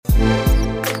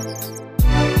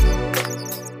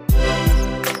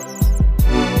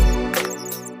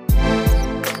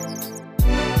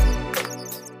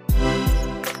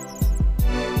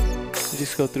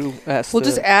go through. We'll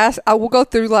just ask. I will go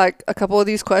through like a couple of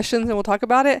these questions and we'll talk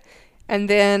about it. And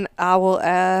then I will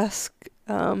ask,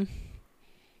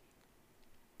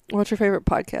 what's your favorite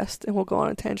podcast? And we'll go on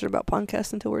a tangent about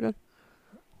podcasts until we're done.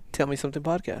 Tell me something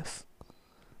podcast.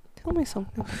 Tell me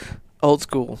something. Old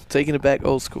school. Taking it back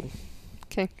old school.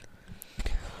 Okay.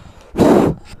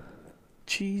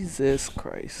 Jesus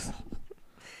Christ.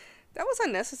 That was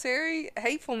unnecessary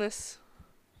hatefulness.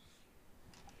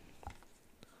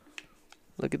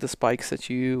 Look at the spikes that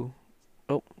you...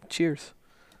 Oh, cheers.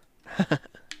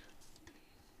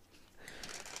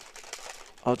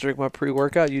 I'll drink my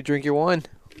pre-workout. You drink your wine.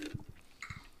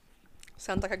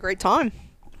 Sounds like a great time.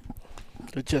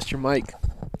 Adjust your mic.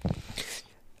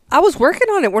 I was working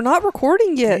on it. We're not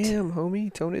recording yet. Damn,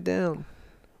 homie. Tone it down.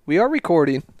 We are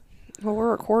recording. Well,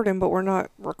 we're recording, but we're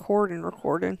not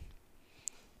recording.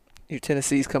 Your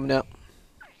Tennessee's coming out.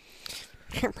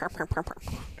 All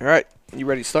right. You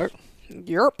ready to start?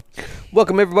 Yerp.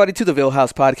 Welcome, everybody, to the Vill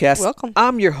House Podcast. Welcome.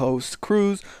 I'm your host,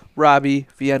 Cruz Robbie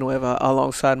Villanueva,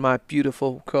 alongside my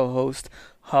beautiful co-host,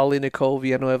 Holly Nicole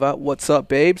Villanueva. What's up,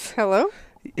 babes? Hello.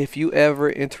 If you ever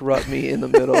interrupt me in the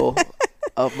middle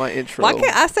of my intro... Why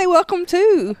can't I say welcome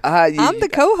too? I'm the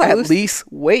co-host. At least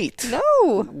wait.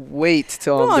 No. Wait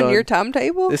till Go I'm on done. your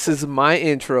timetable. This is my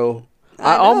intro.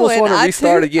 I know, almost want to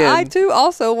restart again. I too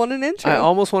also want an intro. I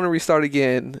almost want to restart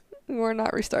again. We're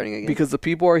not restarting again. Because the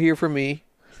people are here for me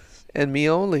and me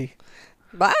only.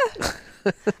 Bye.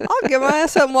 I'll get my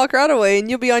ass up and walk right away, and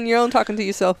you'll be on your own talking to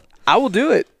yourself. I will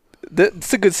do it.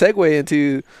 That's a good segue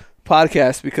into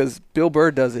podcast because Bill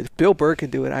Burr does it. If Bill Burr can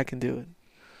do it, I can do it.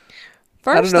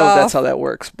 First I don't know off, if that's how that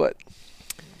works, but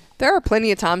there are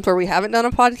plenty of times where we haven't done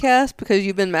a podcast because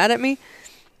you've been mad at me,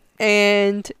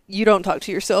 and you don't talk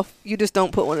to yourself. You just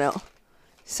don't put one out.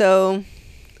 So...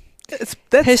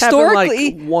 That's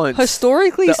historically, happened like once.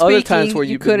 Historically the speaking, other times where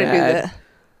you couldn't do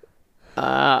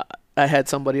that. I had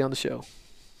somebody on the show.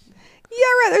 Yeah,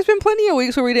 right. There's been plenty of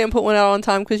weeks where we didn't put one out on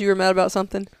time because you were mad about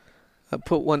something. I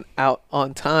put one out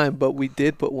on time, but we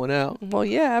did put one out. Well,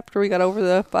 yeah, after we got over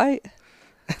the fight.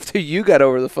 After you got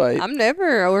over the fight. I'm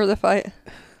never over the fight.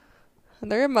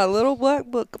 They're in my little black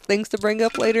book of things to bring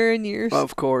up later in years.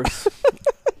 Of course.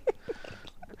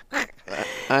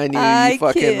 I knew you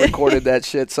fucking recorded that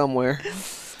shit somewhere.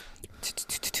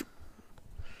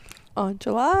 On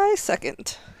July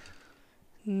 2nd,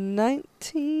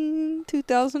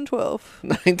 2012.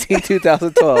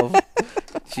 2012.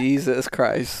 Jesus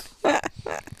Christ.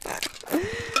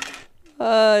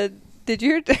 Did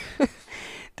you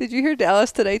hear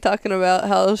Dallas today talking about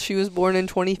how she was born in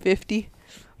 2050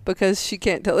 because she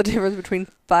can't tell the difference between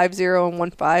 50 and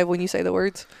 15 when you say the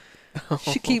words?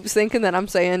 She keeps thinking that I'm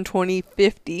saying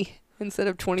 2050 instead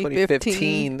of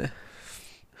 2015.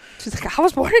 She's like, I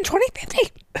was born in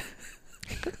 2050.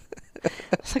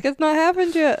 It's like, it's not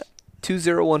happened yet.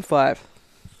 2015.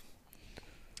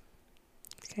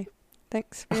 Okay.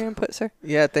 Thanks for your input, sir.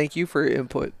 Yeah, thank you for your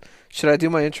input. Should I do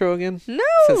my intro again? No.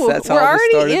 Since that's how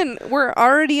We're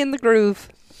already in the groove.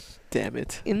 Damn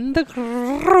it. In the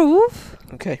groove.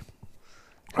 Okay.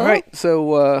 All right.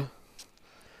 So,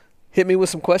 hit me with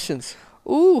some questions.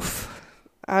 Oof.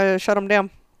 I shut them down.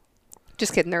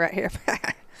 Just kidding. They're right here.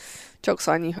 Joke's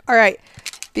on you. All right.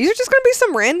 These are just going to be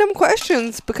some random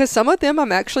questions because some of them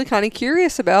I'm actually kind of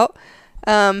curious about.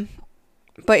 But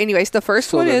anyways, the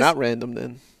first one is... So they're not random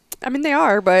then? I mean, they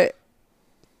are, but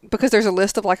because there's a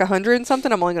list of like 100 and something,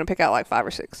 I'm only going to pick out like 5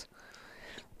 or 6.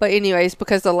 But anyways,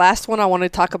 because the last one I want to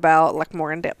talk about like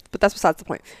more in depth, but that's besides the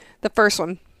point. The first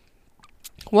one.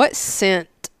 What scent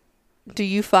do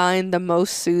you find the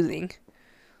most soothing?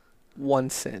 1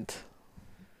 cent.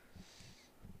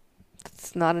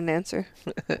 That's not an answer.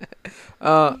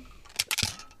 Oh,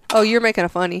 you're making a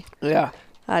funny. Yeah.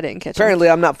 I didn't catch it. Apparently,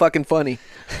 I'm not fucking funny.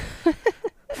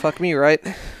 Fuck me, right?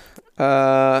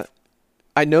 I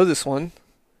know this one.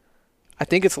 I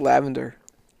think it's lavender.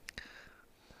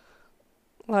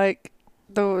 Like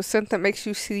the scent that makes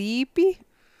you sleepy?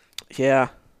 Yeah.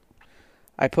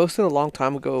 I posted a long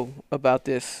time ago about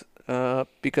this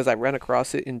because I ran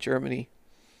across it in Germany.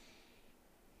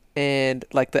 And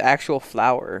like the actual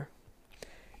flower.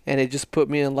 And it just put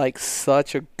me in like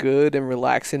such a good and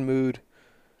relaxing mood.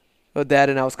 But that,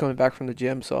 and I was coming back from the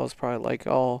gym, so I was probably like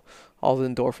all the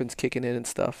endorphins kicking in and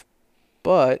stuff.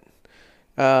 But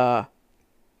yeah,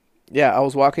 I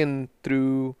was walking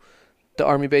through the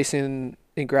army base in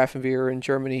Grafenwehr in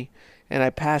Germany, and I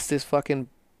passed this fucking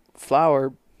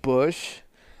flower bush,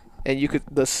 and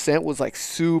the scent was like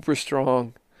super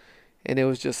strong, and it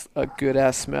was just a good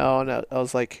ass smell, and I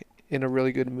was like in a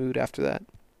really good mood after that.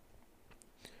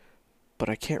 But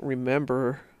I can't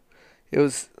remember. It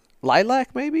was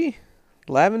lilac, maybe?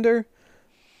 Lavender?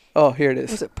 Oh, here it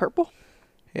is. Was it purple?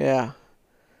 Yeah.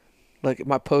 Like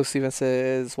my post even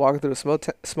says, walking through a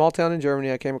small town in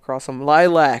Germany, I came across some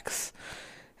lilacs,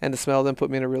 and the smell of them put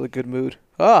me in a really good mood.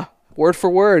 Word for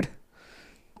word.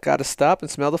 Got to stop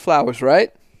and smell the flowers,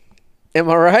 right? Am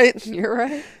I right? You're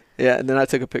right. Yeah, and then I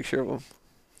took a picture of them.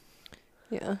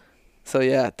 Yeah. So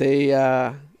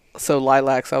yeah, so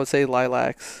lilacs, I would say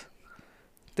lilacs.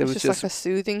 It was It's just like a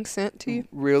soothing scent to you.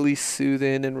 really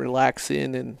soothing and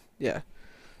relaxing, and yeah.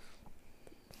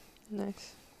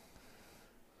 Nice.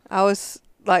 I was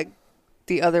like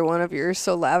the other one of yours,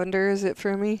 so lavender is it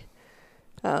for me.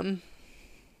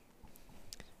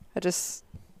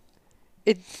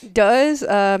 It does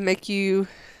make you,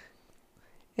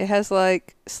 it has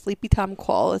like sleepy time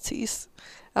qualities.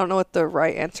 I don't know what the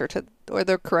right answer to, or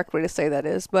the correct way to say that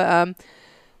is, but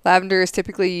lavender is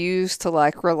typically used to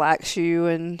like relax you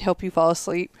and help you fall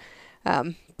asleep.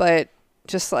 But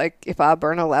just like if I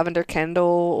burn a lavender candle,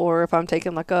 or if I'm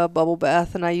taking like a bubble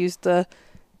bath and I use the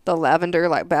lavender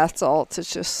like bath salts,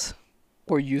 it's just,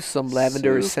 Or use some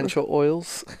lavender essential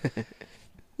oils.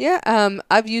 yeah.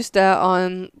 I've used that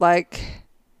on like,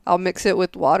 I'll mix it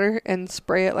with water and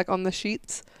spray it like on the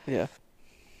sheets. Yeah.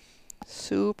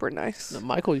 Super nice. Now,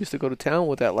 Michael used to go to town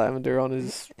with that lavender on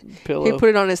his pillow. He put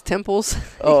it on his temples.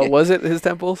 Oh, was it his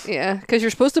temples? Yeah, because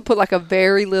you're supposed to put like a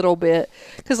very little bit.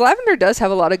 Because lavender does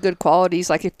have a lot of good qualities.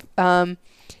 Like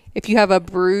if you have a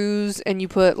bruise and you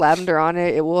put lavender on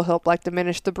it, it will help like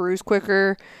diminish the bruise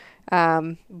quicker.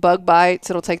 Bug bites,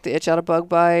 it'll take the itch out of bug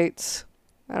bites.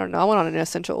 I don't know. I went on an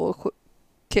essential oil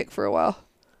kick for a while.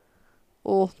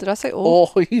 Oil. Did I say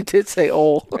oil? Oh, you did say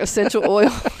oil. Essential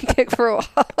oil kick for a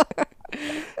while.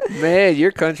 Man,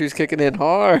 your country's kicking in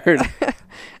hard.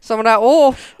 Some of that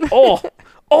oil.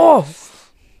 Oh.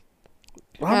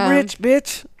 I'm rich,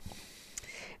 bitch.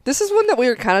 This is one that we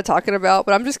were kind of talking about,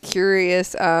 but I'm just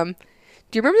curious. Do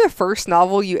you remember the first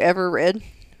novel you ever read?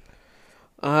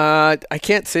 I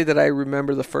can't say that I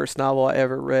remember the first novel I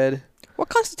ever read. What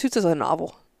constitutes as a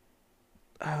novel?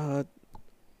 A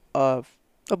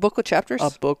book with chapters?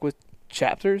 A book with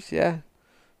chapters, yeah.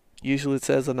 Usually it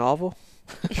says a novel.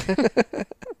 Just a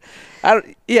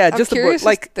book.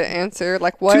 Like the answer.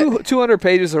 Like what? 200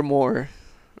 pages or more,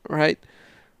 right?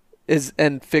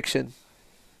 And fiction.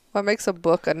 What makes a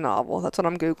book a novel? That's what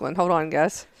I'm Googling. Hold on,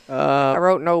 guys. I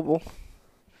wrote noble.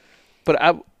 But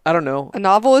I don't know. A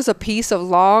novel is a piece of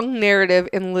long narrative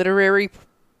in literary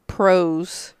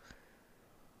prose.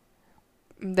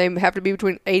 They have to be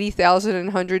between 80,000 and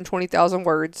 120,000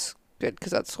 words. Good,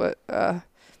 because that's what I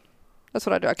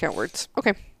do. I count words.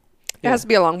 Okay. It has to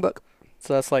be a long book.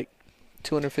 So that's like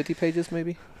 250 pages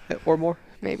maybe or more?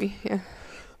 Maybe, yeah.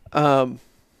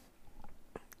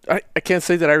 I can't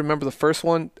say that I remember the first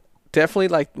one. Definitely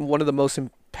like one of the most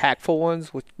impactful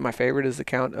ones, which my favorite is The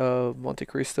Count of Monte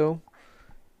Cristo.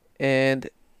 And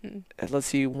let's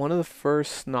see, one of the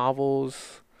first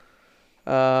novels,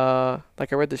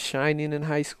 like I read The Shining in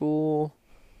high school.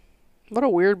 What a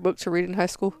weird book to read in high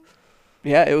school.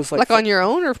 Yeah, it was like on your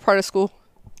own or part of school?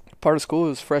 Part of school. It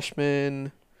was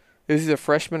freshman. It was either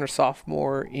freshman or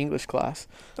sophomore English class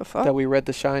The fuck? that we read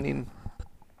The Shining.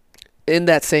 In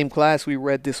that same class, we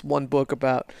read this one book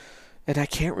about, and I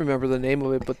can't remember the name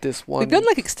of it, but this one. We've done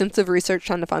like extensive research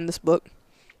trying to find this book.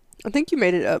 I think you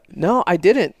made it up. No, I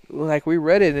didn't. Like we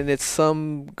read it, and it's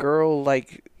some girl.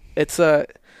 Like it's a.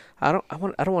 I don't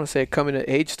want to say a coming of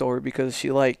age story because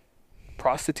she like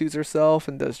prostitutes herself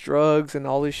and does drugs and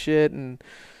all this shit, and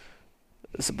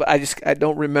so, but I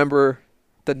don't remember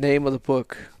the name of the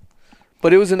book.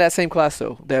 But it was in that same class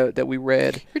though that we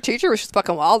read. Your teacher was just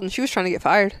fucking wild, and she was trying to get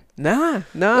fired. Nah.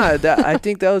 I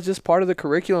think that was just part of the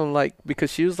curriculum, like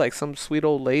because she was like some sweet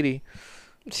old lady.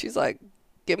 She's like,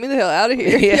 "Get me the hell out of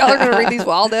here! Yeah. Y'all are gonna read these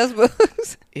wild ass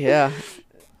books." Yeah,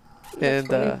 That's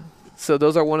funny. So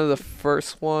those are one of the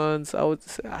first ones I would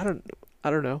say. I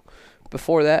don't know.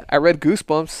 Before that, I read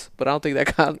Goosebumps, but I don't think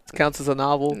that counts as a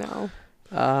novel. No.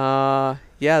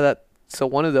 So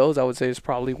one of those I would say is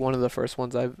probably one of the first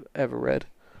ones I've ever read.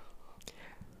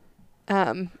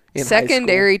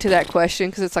 Secondary to that question,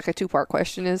 because it's like a 2-part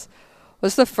question,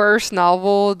 what's the first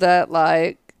novel that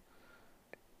like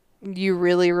you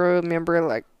really remember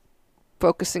like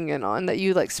focusing in on, that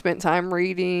you like spent time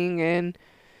reading? And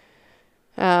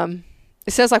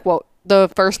it says like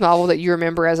the first novel that you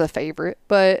remember as a favorite,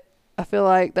 but I feel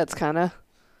like that's kind of,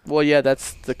 well, yeah,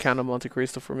 that's The Count of Monte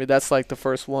Cristo for me. That's like the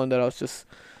first one that I was just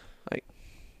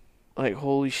like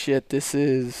holy shit, this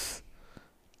is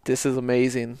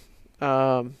amazing.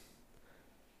 I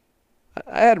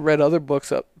had read other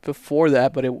books up before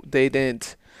that, but they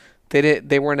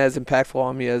weren't as impactful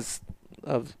on me as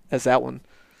that one.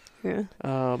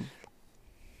 Yeah.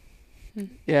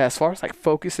 Yeah, as far as like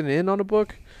focusing in on a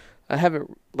book, I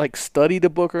haven't like studied a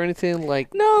book or anything. Like,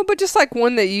 No, but just like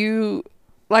one that you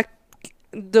like.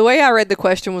 The way I read the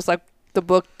question was like the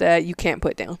book that you can't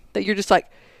put down. That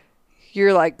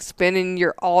you're like spending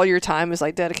all your time is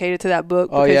like dedicated to that book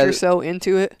because you're so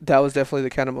into it. that was definitely the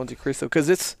kind of Monte Cristo, because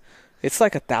it's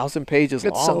like 1,000 pages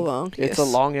long. It's so long. It's a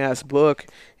long ass book,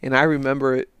 and I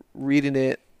remember reading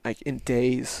it like in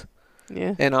days.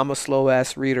 Yeah. And I'm a slow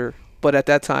ass reader, but at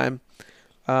that time,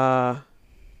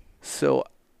 so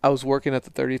I was working at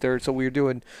the 33rd, so we were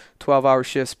doing 12-hour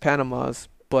shifts, Panamas,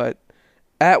 but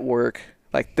at work,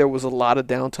 like there was a lot of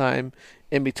downtime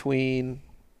in between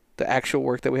the actual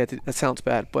work that we had to. That sounds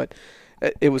bad, but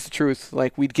it was the truth.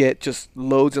 Like we'd get just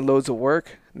loads and loads of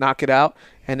work, knock it out,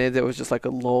 and then there was just like a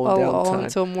lull and downtime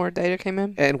until more data came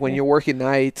in. And when you're working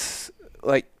nights,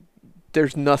 like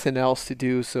there's nothing else to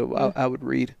do, so I would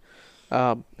read.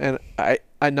 And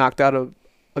I knocked out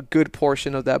a good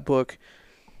portion of that book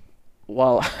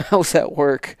while I was at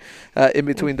work, in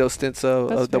between those stints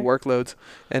of the workloads.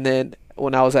 And then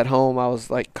when I was at home, I was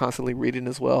like constantly reading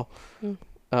as well.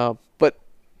 But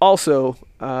also,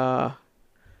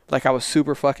 like I was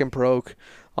super fucking broke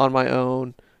on my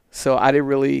own, so I didn't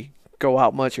really go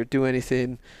out much or do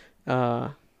anything.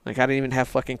 Like I didn't even have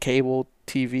fucking cable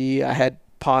TV. I had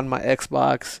pawned my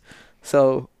Xbox,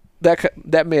 so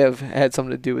that may have had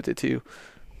something to do with it too.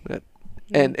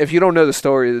 And if you don't know the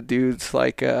story, the dude's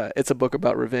like, it's a book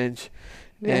about revenge,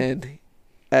 and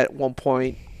at one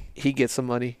point he gets some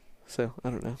money. So I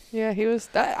don't know. Yeah, he was.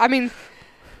 I mean,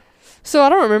 so I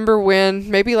don't remember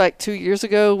when. Maybe like 2 years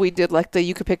ago, we did like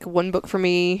you could pick one book for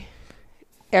me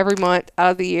every month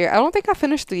out of the year. I don't think I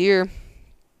finished the year.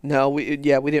 No, we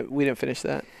didn't finish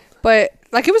that. But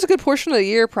like it was a good portion of the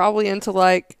year, probably into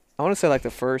like. I want to say like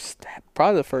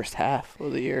probably the first half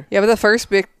of the year. Yeah, but the first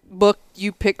big book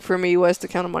you picked for me was The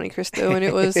Count of Monte Cristo, and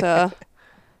it was I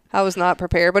was not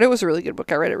prepared, but it was a really good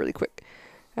book. I read it really quick.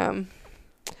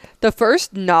 The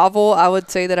first novel I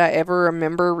would say that I ever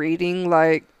remember reading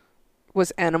like was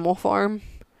Animal Farm.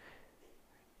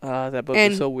 That book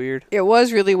was so weird. It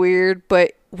was really weird,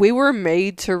 but we were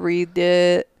made to read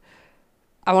it.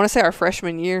 I want to say our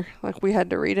freshman year, like we had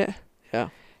to read it. Yeah.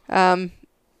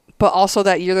 But also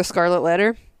that year, The Scarlet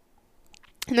Letter.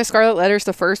 And The Scarlet Letter is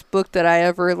the first book that I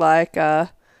ever, like, I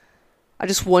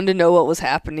just wanted to know what was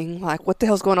happening. Like, what the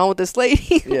hell's going on with this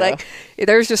lady? Yeah. Like,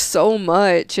 there's just so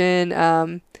much.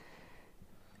 And,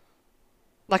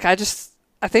 like, I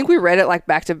think we read it, like,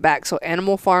 back to back. So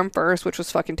Animal Farm first, which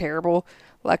was fucking terrible.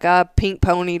 Like, I pink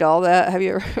ponied all that. Have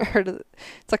you ever heard of it?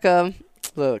 It's like the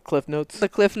Cliff Notes? The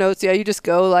Cliff Notes, yeah. You just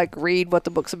go, like, read what the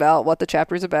book's about, what the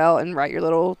chapter's about, and write your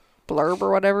little blurb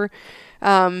or whatever.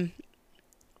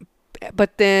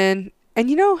 But then, and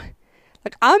you know,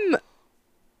 like I don't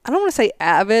want to say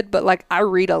avid, but like I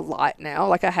read a lot now,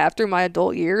 like I have through my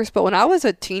adult years. But when I was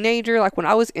a teenager, like when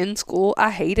I was in school,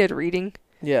 I hated reading.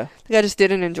 Yeah. Like I just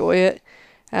didn't enjoy it.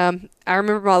 I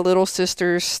remember my little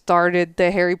sisters started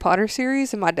the Harry Potter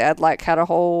series, and my dad like had a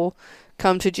whole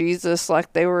come to Jesus,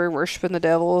 like they were worshiping the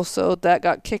devil. So that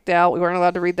got kicked out. We weren't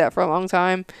allowed to read that for a long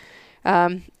time.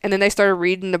 And then they started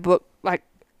reading the book, like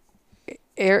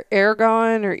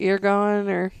Eragon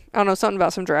or I don't know, something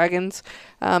about some dragons.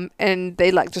 And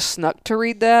they like just snuck to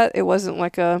read that. It wasn't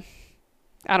like I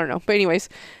don't know. But anyways,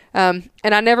 and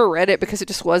I never read it because it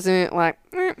just wasn't like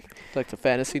like the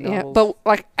fantasy novels. Yeah, but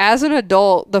like as an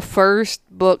adult, the first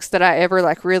books that I ever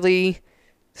like really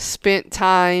spent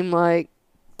time like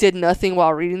did nothing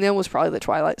while reading them was probably the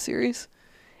Twilight series.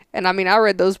 And I mean, I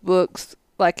read those books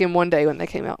like in one day when they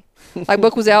came out. Like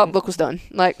book was out, book was done.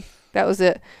 Like that was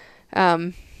it.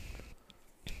 But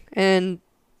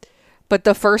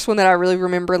the first one that I really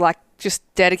remember like just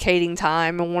dedicating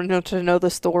time and wanting to know the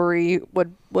story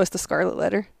was The Scarlet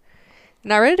Letter.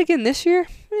 And I read it again this year.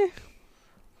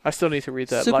 I still need to read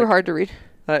that. Super hard to read.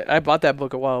 I bought that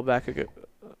book a while back,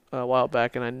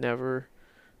 and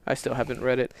I still haven't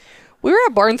read it. We were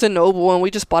at Barnes & Noble, and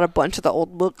we just bought a bunch of the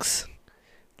old books.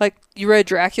 Like, you read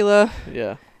Dracula?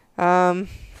 Yeah.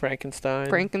 Frankenstein.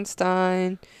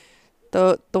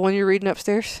 The one you're reading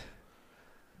upstairs?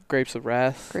 Grapes of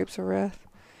Wrath.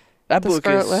 That book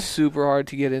is super hard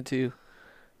to get into.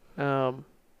 You're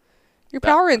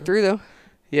powering through, though.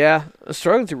 Yeah. I'm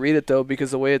struggling to read it, though,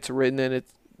 because the way it's written, and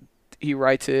he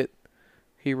wrote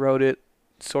it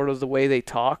sort of the way they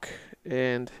talk,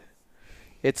 and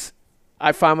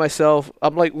I find myself,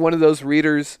 I'm like one of those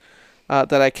readers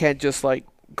that I can't just like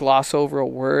gloss over a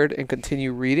word and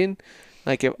continue reading.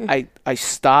 Like if I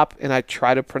stop and I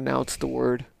try to pronounce the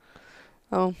word.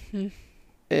 Oh.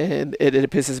 And it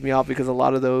pisses me off because a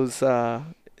lot of those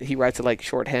he writes it like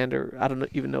shorthand, or I don't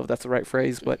even know if that's the right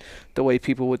phrase, but the way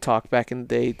people would talk back in the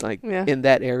day, like in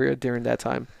that area during that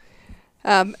time.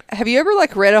 Have you ever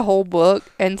like read a whole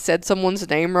book and said someone's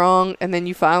name wrong, and then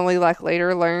you finally like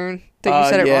later learn that you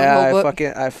said it wrong the whole book?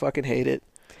 I fucking hate it.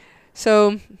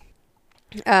 So,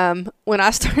 when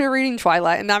I started reading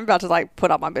Twilight, and I'm about to like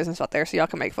put all my business out there so y'all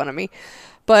can make fun of me,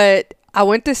 but I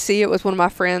went to see it with one of my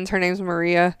friends. Her name's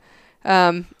Maria,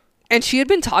 and she had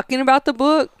been talking about the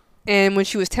book, and when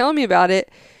she was telling me about it,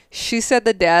 she said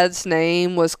the dad's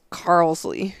name was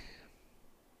Carlsley.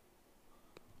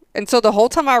 And so the whole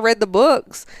time I read the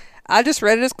books, I just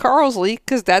read it as Carlsley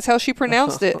because that's how she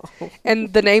pronounced it.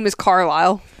 And the name is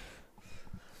Carlisle.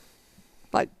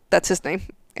 Like, that's his name.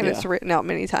 And it's written out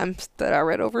many times that I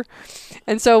read over.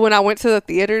 And so when I went to the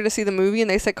theater to see the movie and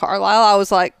they said Carlisle, I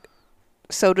was like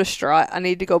so distraught. I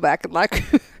need to go back and like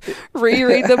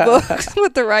reread the books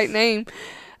with the right name.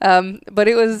 But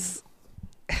it was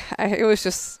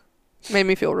just made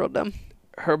me feel real dumb.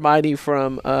 Hermione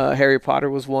from Harry Potter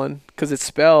was one because it's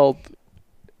spelled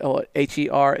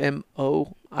Hermoine.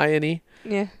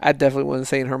 Yeah. I definitely wasn't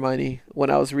saying Hermione when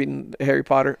I was reading Harry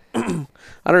Potter. I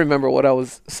don't remember what I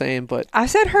was saying, but I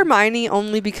said Hermione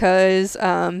only because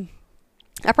I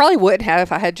probably wouldn't have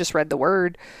if I had just read the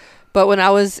word. But when I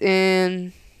was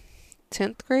in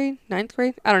 10th grade, 9th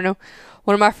grade, I don't know.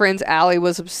 One of my friends, Allie,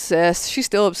 was obsessed. She's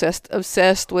still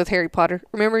obsessed with Harry Potter.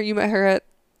 Remember you met her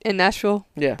in Nashville?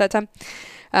 Yeah. That time.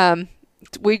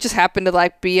 We just happened to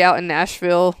like be out in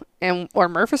Nashville or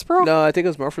Murfreesboro. No, I think it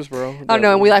was Murfreesboro. Oh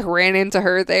no, and we like ran into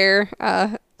her there.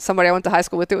 Somebody I went to high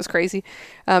school with. It was crazy.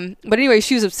 But anyway,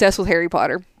 she was obsessed with Harry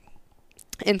Potter,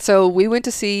 and so we went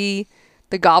to see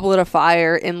The Goblet of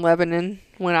Fire in Lebanon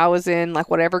when I was in like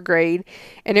whatever grade,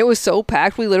 and it was so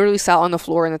packed. We literally sat on the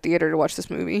floor in the theater to watch this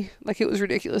movie. Like, it was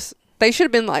ridiculous. They should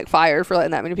have been like fired for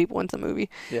letting that many people into the movie.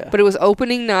 Yeah. But it was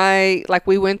opening night. Like,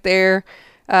 we went there.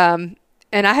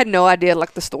 And I had no idea,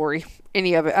 like, the story,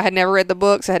 any of it. I had never read the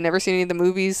books. I had never seen any of the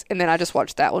movies. And then I just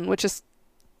watched that one, which is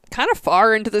kind of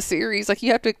far into the series. Like,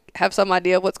 you have to have some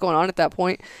idea of what's going on at that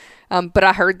point. But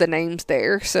I heard the names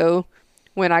there. So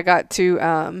when I got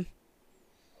to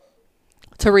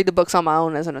read the books on my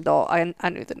own as an adult, I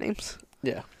knew the names.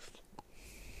 Yeah.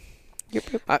 Yep.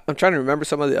 I'm trying to remember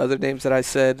some of the other names that I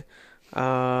said.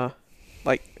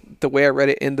 Like, the way I read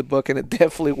it in the book, and it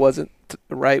definitely wasn't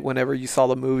right whenever you saw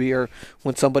the movie or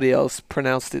when somebody else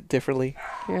pronounced it differently.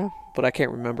 Yeah. But I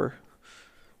can't remember.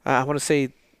 I want to say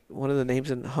one of the names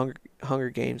in Hunger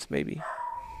Games, maybe.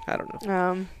 I don't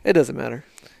know. It doesn't matter.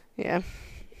 Yeah.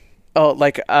 Oh,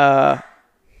 like,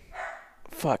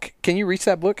 fuck. Can you reach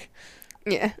that book?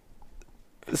 Yeah.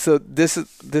 So this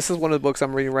is one of the books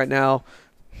I'm reading right now,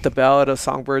 The Ballad of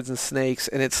Songbirds and Snakes,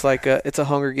 and it's like it's a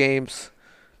Hunger Games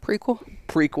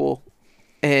prequel,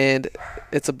 and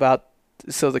it's about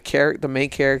the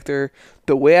main character.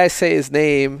 The way I say his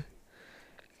name,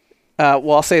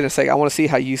 well, I'll say it in a second. I want to see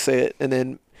how you say it, and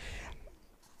then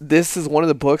this is one of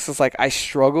the books that's like I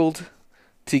struggled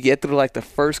to get through like the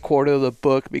first quarter of the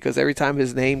book because every time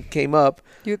his name came up,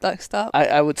 you'd like stop.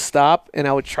 I would stop and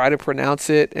I would try to pronounce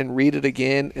it and read it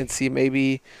again and see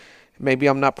maybe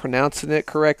I'm not pronouncing it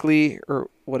correctly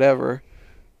or whatever.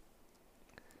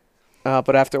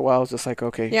 But after a while, I was just like,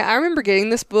 okay. Yeah, I remember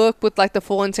getting this book with like the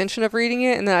full intention of reading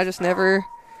it, and then I just never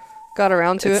got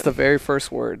around to it. It's the very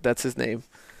first word. That's his name.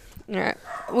 All right.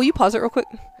 Will you pause it real quick?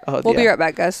 We'll be right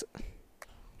back, guys.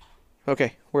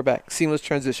 Okay, we're back. Seamless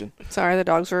transition. Sorry, the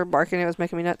dogs were barking. It was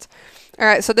making me nuts. All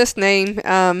right, so this name,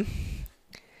 I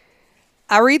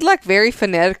read like very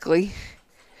phonetically.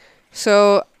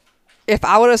 So if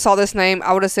I would have saw this name,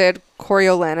 I would have said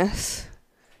Coriolanus.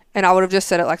 And I would have just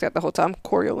said it like that the whole time.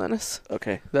 Coriolanus.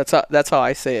 Okay. That's how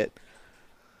I say it.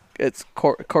 It's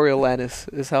Coriolanus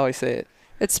is how I say it.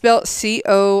 It's spelled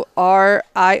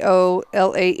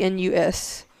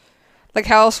Coriolanus. Like,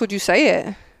 how else would you say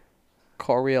it?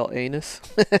 Coriolanus.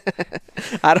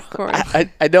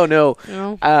 I don't know.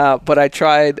 No. But I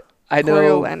tried. I know.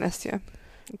 Coriolanus, yeah.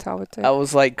 That's how I would say it. I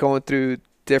was like going through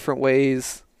different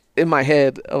ways in my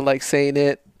head of like saying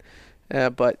it.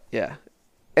 But yeah.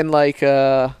 And like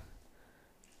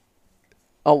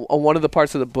on one of the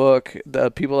parts of the book,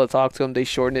 the people that talk to him, they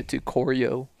shorten it to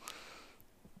Corio.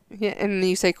 Yeah, and then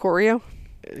you say Corio?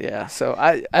 Yeah, so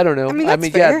I don't know. I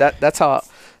mean fair. Yeah, that's how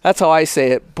I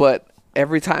say it, but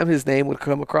every time his name would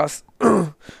come across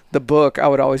the book, I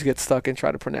would always get stuck and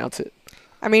try to pronounce it.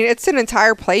 I mean, it's an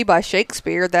entire play by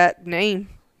Shakespeare, that name.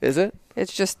 Is it?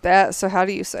 It's just that, so how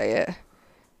do you say it?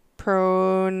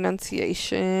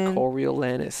 Pronunciation.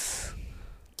 Coriolanus.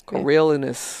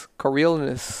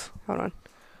 Coriolanus. Hold on.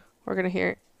 We're going to hear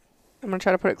it. I'm going to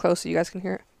try to put it close so you guys can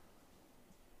hear it.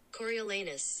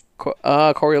 Coriolanus.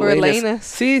 Coriolanus. Coriolanus.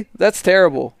 See, that's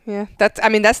terrible. Yeah,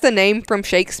 that's the name from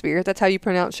Shakespeare. That's how you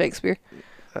pronounce Shakespeare.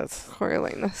 That's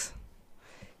Coriolanus.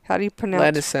 How do you pronounce?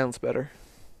 Lanus sounds better.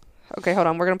 Okay, hold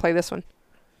on. We're gonna play this one.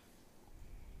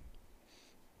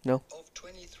 No. Of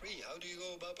 23, how do you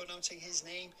go about pronouncing his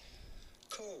name?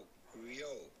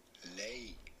 Coriolanus.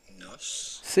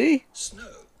 See,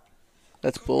 Snow.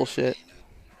 that's bullshit.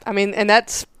 I mean, and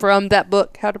that's from that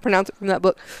book. How to pronounce it from that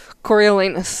book?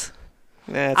 Coriolanus.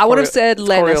 Nah, I would have said it's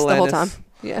Lanus the whole time. Coriolanus.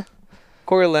 Yeah.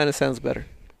 Coriolanus sounds better.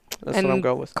 That's and what I'm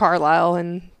going with. Carlisle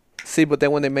and. See, but then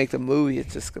when they make the movie,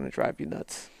 it's just gonna drive you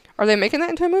nuts. Are they making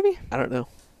that into a movie? I don't know.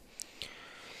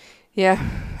 Yeah.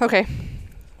 Okay.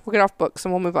 We'll get off books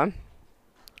and we'll move on.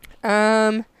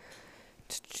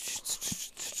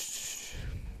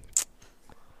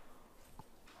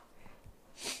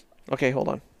 Okay, hold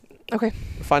on. Okay.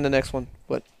 Find the next one,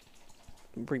 but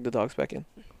bring the dogs back in.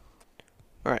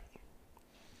 All right.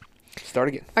 Start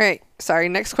again. All right. Sorry.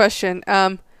 Next question.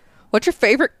 What's your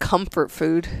favorite comfort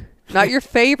food? Not your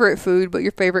favorite food, but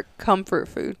your favorite comfort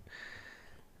food.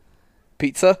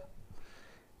 Pizza?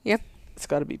 Yeah. It's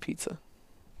got to be pizza.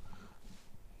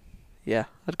 Yeah,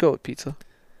 I'd go with pizza.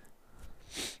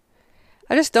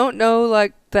 I just don't know,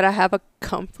 like, that I have a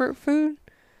comfort food.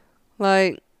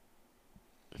 Like,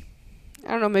 I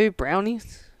don't know, maybe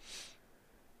brownies?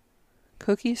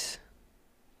 Cookies?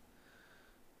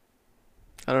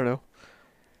 I don't know.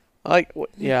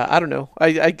 Yeah, I don't know.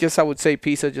 I guess I would say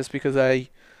pizza just because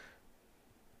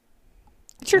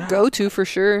It's your go-to for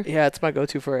sure. yeah, it's my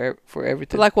go-to for But,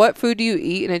 everything. like, what food do you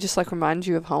eat and it just, like, reminds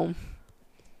you of home?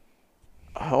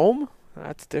 Home?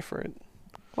 That's different.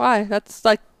 Why? That's,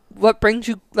 like, what brings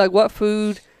you, like, what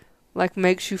food, like,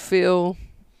 makes you feel,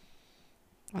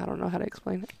 I don't know how to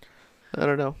explain it. I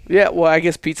don't know. Yeah, well, I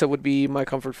guess pizza would be my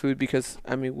comfort food because,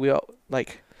 I mean, we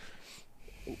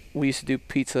used to do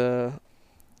pizza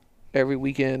every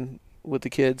weekend with the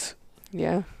kids.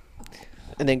 Yeah.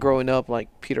 And then growing up, like,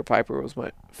 Peter Piper was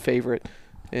my favorite.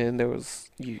 And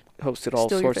you hosted all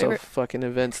Still your sorts of favorite? fucking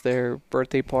events there.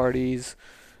 Birthday parties,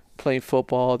 playing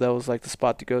football. That was, like, the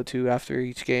spot to go to after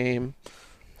each game.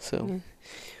 So, a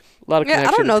lot of Yeah, I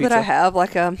connection don't know to that I pizza. have,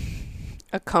 like, a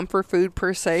comfort food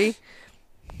per se.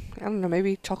 I don't know,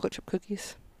 maybe chocolate chip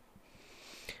cookies.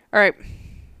 All right.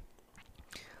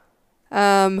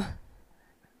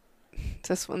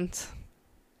 This one's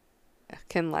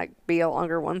can like be a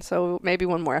longer one, so maybe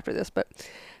one more after this. But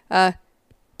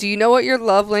do you know what your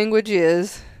love language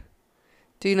is?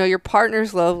 Do you know your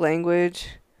partner's love language?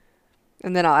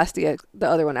 And then I'll ask the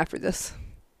other one after this,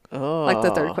 Oh. like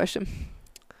the third question.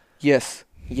 Yes,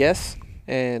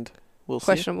 and we'll see.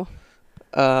 Questionable.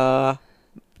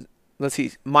 Let's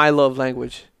see. My love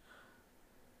language.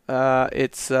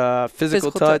 It's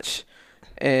physical touch,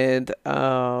 and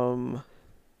All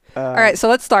right, so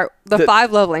let's start. The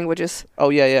 5 love languages. Oh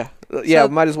yeah. So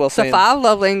might as well say The 5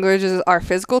 love languages are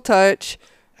physical touch,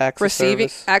 acts of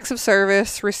service, acts of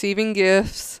service, receiving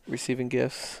gifts,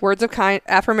 words of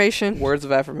affirmation,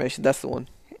 That's the one.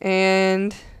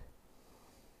 and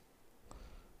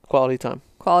Quality time.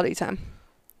 quality time.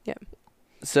 Yeah.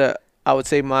 So I would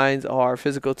say mine are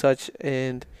physical touch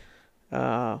and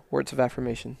words of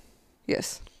affirmation.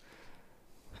 Yes.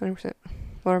 100%.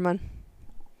 What are mine?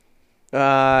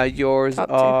 Yours Top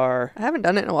 2. are I haven't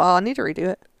done it in a while. I need to redo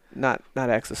it. not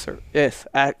acts of service. Yes,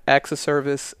 acts of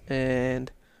service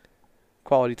and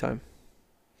quality time.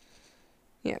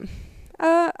 Yeah.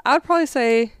 I would probably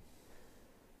say.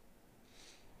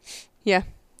 Yeah,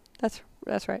 that's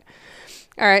right.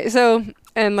 All right. So,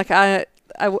 and like I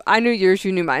knew yours,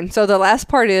 you knew mine. So the last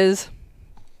part is.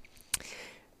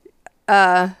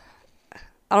 I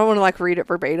don't want to like read it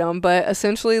verbatim, but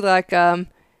essentially like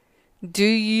do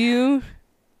you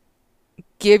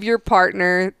give your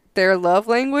partner their love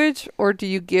language or do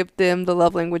you give them the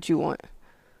love language you want?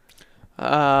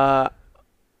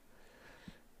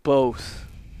 Both.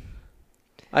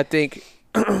 I think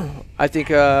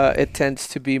it tends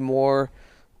to be more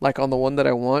like on the one that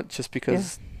I want just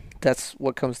because that's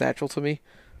what comes natural to me.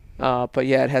 But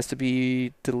yeah, it has to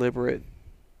be deliberate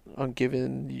on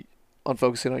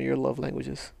focusing on your love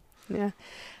languages. Yeah.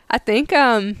 I think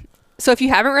so if you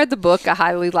haven't read the book, I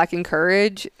highly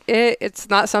encourage it. It's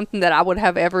not something that I would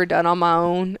have ever done on my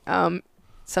own.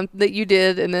 Something that you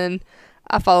did and then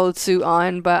I followed suit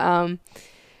on, but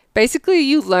basically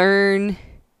you learn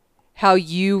how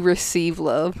you receive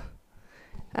love.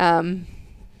 And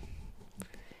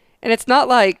it's not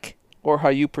like or how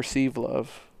you perceive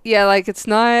love. Yeah, like it's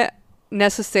not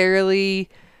necessarily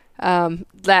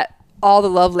that all the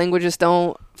love languages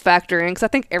don't factor in because I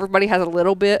think everybody has a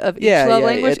little bit of each love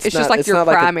language. It's just like your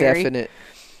primary. Like a definite.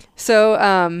 So,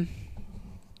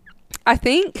 I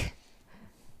think,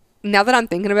 now that I'm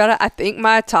thinking about it, I think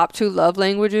my top 2 love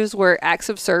languages were acts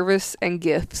of service and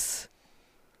gifts.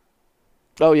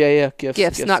 Oh, yeah.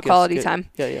 Gifts, not quality time.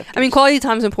 Yeah. I mean, quality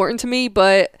time is important to me,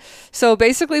 but so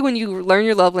basically when you learn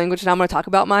your love language, and I'm going to talk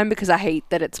about mine because I hate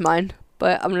that it's mine,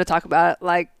 but I'm going to talk about it.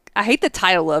 Like, I hate the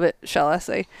title of it, shall I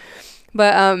say.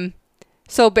 But,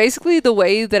 so basically the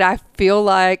way that I feel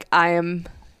like I am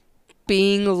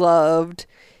being loved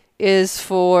is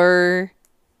for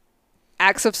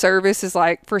acts of service, is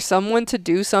like for someone to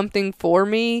do something for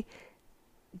me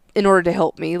in order to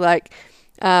help me. Like,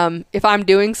 if I'm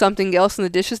doing something else and the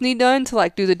dishes need done, to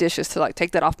like do the dishes, to like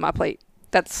take that off my plate.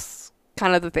 That's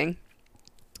kind of the thing.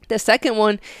 The second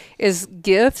one is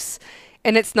gifts,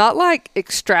 and it's not like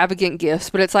extravagant gifts,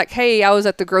 but it's like, hey, I was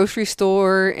at the grocery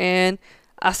store and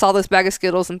I saw this bag of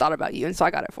Skittles and thought about you, and so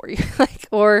I got it for you. Like,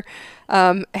 or,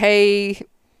 hey,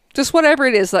 just whatever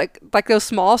it is, like those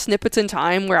small snippets in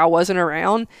time where I wasn't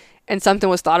around and something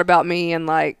was thought about me, and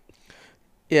like,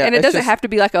 Yeah. and it doesn't have to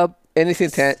be like anything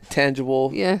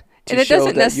tangible. Yeah. And it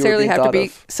doesn't necessarily have to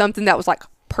be something that was like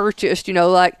purchased, you know,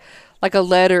 like a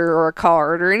letter or a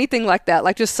card or anything like that.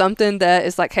 Like just something that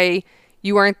is like, hey,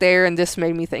 you weren't there and this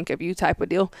made me think of you type of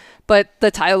deal. But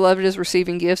the title of it is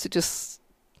receiving gifts. It just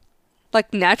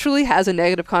like naturally has a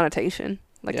negative connotation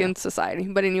like in society.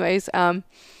 But anyways, I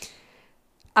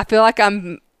feel like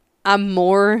I'm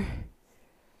more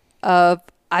of,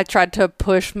 I tried to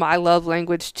push my love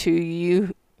language to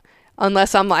you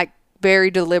unless I'm like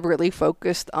very deliberately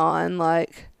focused on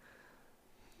like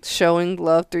showing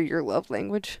love through your love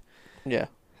language. Yeah.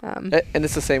 And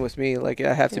it's the same with me. Like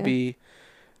I have to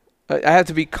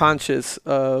be conscious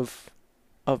of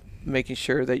making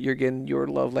sure that you're getting your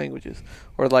love languages,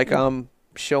 or like I'm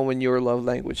showing your love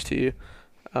language to you.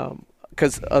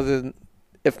 'Cause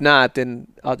if not, then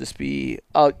I'll just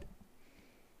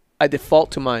I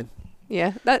default to mine.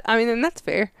 Yeah. And that's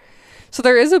fair. So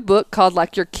there is a book called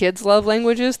like Your Kids' Love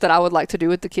Languages that I would like to do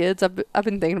with the kids. I've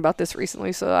been thinking about this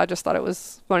recently, so I just thought it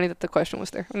was funny that the question was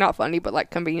there. Not funny, but like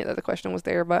convenient that the question was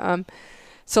there. But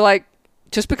so like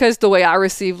just because the way I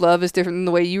receive love is different than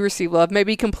the way you receive love, may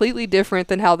be completely different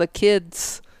than how the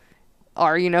kids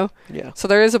are, you know? Yeah. So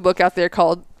there is a book out there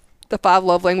called The 5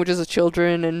 Love Languages of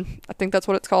Children, and I think that's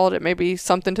what it's called. It may be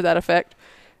something to that effect.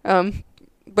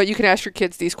 But you can ask your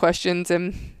kids these questions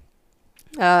and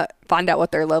find out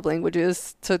what their love language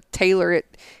is, to tailor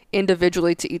it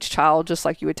individually to each child, just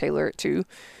like you would tailor it to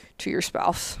your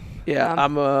spouse. Yeah,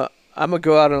 I'm gonna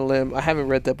go out on a limb. I haven't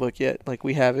read that book yet. Like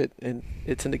we have it, and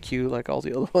it's in the queue like all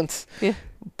the other ones. Yeah.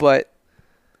 But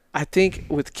I think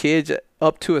with kids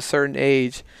up to a certain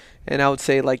age, and I would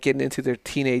say like getting into their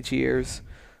teenage years,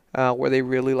 where they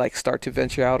really like start to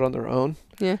venture out on their own.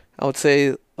 Yeah. I would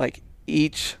say like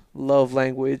each love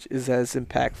language is as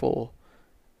impactful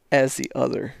as the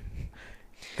other.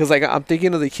 Because like I'm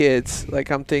thinking of the kids, like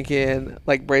I'm thinking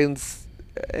like Braden's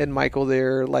and Michael,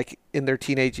 they're like in their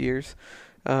teenage years,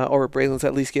 or Braden's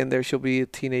at least getting there. She'll be a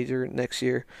teenager next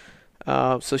year,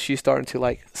 so she's starting to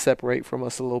like separate from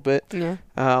us a little bit. Yeah.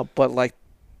 But like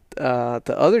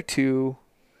the other two,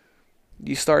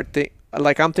 you start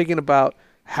like I'm thinking about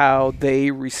how they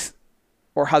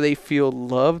or how they feel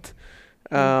loved.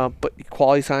 But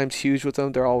quality time's huge with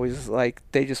them. They're always like,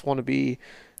 they just want to be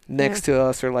next to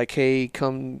us, or like, hey,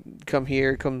 come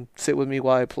here, come sit with me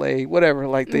while I play, whatever.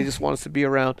 Like they just want us to be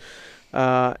around.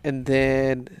 And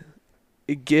then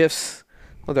gifts,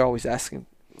 well, they're always asking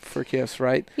for gifts,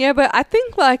 right? Yeah, but I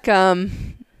think like I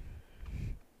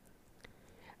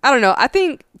don't know. I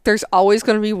think there's always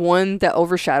going to be one that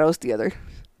overshadows the other.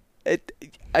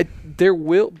 There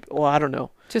will. Well, I don't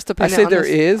know. Just depending. I say there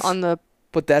is on the.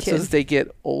 But that's kid. as they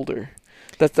get older.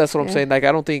 That's what I'm saying. Like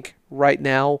I don't think right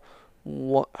now.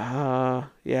 I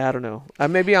don't know.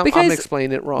 Maybe I'm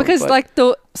explaining it wrong. Because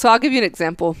so I'll give you an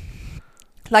example.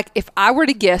 Like if I were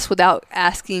to guess without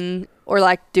asking or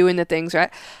like doing the things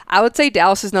right, I would say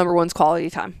Dallas's number one's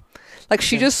quality time. Like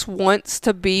she just wants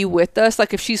to be with us.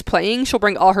 Like if she's playing, she'll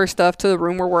bring all her stuff to the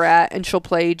room where we're at, and she'll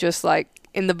play just like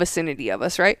in the vicinity of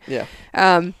us, right? Yeah.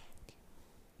 And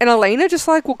Elena just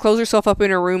like will close herself up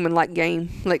in her room and like game.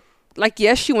 Like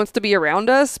yes, she wants to be around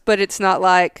us, but it's not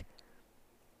like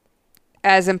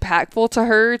as impactful to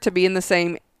her to be in the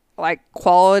same like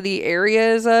quality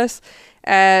area as us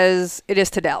as it is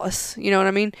to Dallas. You know what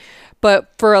I mean?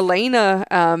 But for Elena,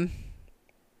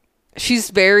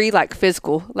 she's very like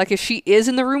physical. Like if she is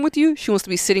in the room with you, she wants to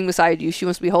be sitting beside you. She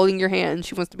wants to be holding your hand.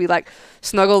 She wants to be like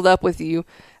snuggled up with you.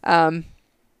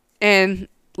 And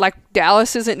like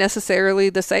Dallas isn't necessarily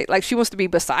the same. Like she wants to be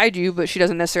beside you, but she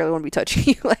doesn't necessarily want to be touching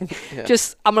you. Like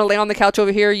just, I'm going to lay on the couch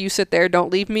over here. You sit there.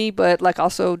 Don't leave me. But like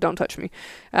also don't touch me.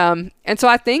 And so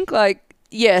I think like,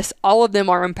 yes, all of them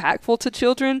are impactful to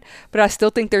children, but I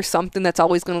still think there's something that's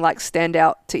always going to like stand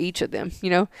out to each of them, you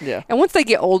know? Yeah. And once they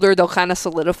get older, they'll kind of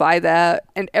solidify that,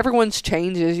 and everyone's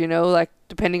changes, you know, like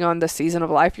depending on the season of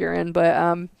life you're in. But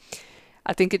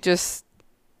I think it just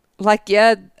like,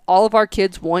 yeah, all of our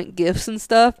kids want gifts and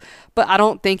stuff, but I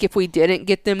don't think if we didn't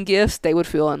get them gifts, they would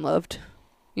feel unloved.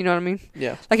 You know what I mean?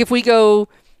 Yeah. Like if we go,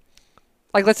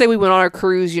 like let's say we went on our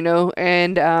cruise, you know,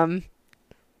 and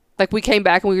like we came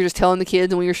back and we were just telling the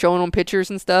kids and we were showing them pictures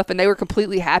and stuff, and they were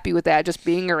completely happy with that, just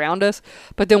being around us.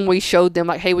 But then we showed them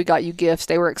like, hey, we got you gifts.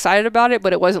 They were excited about it,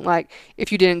 but it wasn't like,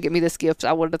 if you didn't get me this gift,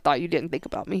 I would have thought you didn't think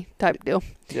about me type deal.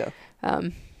 Yeah.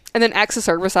 And then acts of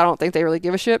service, I don't think they really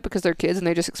give a shit because they're kids and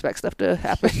they just expect stuff to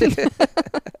happen.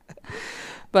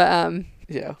 But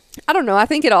yeah, I don't know. I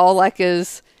think it all like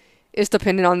is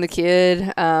dependent on the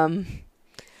kid.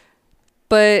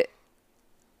 But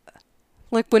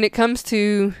like when it comes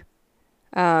to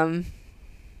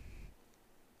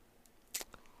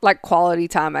like quality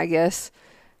time, I guess.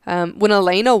 When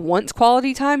Elena wants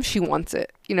quality time, she wants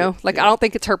it, you know? Like, I don't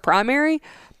think it's her primary,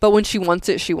 but when she wants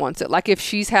it, she wants it. Like, if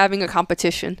she's having a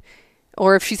competition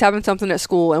or if she's having something at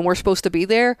school and we're supposed to be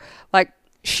there, like,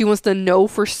 she wants to know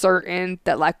for certain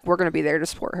that, like, we're going to be there to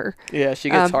support her. Yeah, she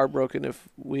gets heartbroken if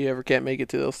we ever can't make it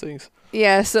to those things.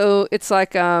 Yeah, so it's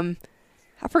like, I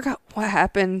forgot what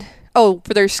happened. Oh,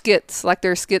 for their skits, like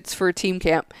their skits for team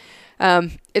camp.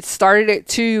 It started at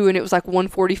 2 and it was like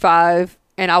 1:45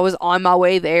 and I was on my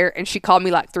way there and she called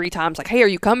me like 3 times like, hey, are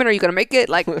you coming? Are you going to make it?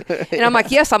 Like, and I'm like,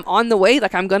 yes, I'm on the way.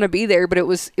 Like, I'm going to be there. But it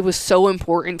was so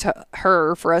important to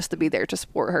her for us to be there to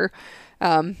support her.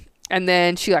 And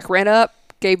then she like ran up,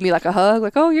 gave me like a hug,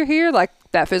 like, oh, you're here. Like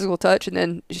that physical touch. And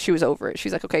then she was over it.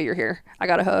 She's like, okay, you're here. I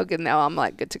got a hug. And now I'm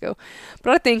like good to go.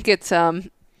 But I think it's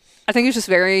just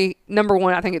very, number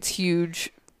one, I think it's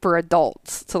huge for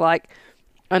adults to like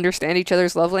understand each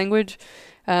other's love language.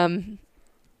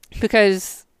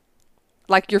 Because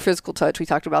like your physical touch, we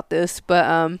talked about this,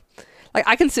 but like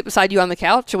I can sit beside you on the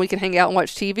couch and we can hang out and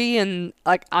watch TV and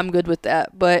like I'm good with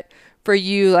that. But for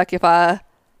you, like if I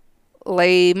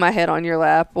lay my head on your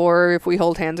lap or if we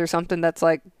hold hands or something, that's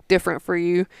like different for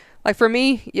you. Like for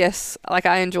me, yes, like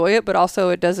I enjoy it, but also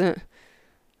I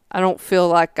don't feel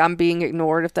like I'm being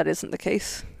ignored if that isn't the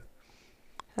case.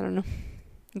 I don't know.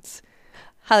 It's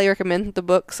highly recommend the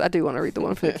books. I do want to read the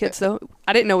one for the kids though.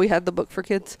 I didn't know we had the book for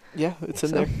kids. Yeah, it's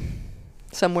in there.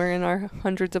 Somewhere in our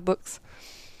hundreds of books.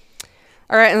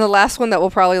 All right, and the last one that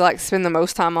we'll probably like spend the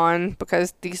most time on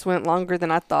because these went longer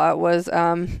than I thought was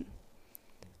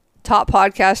top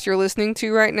podcast you're listening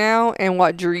to right now and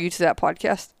what drew you to that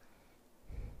podcast.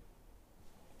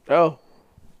 Oh.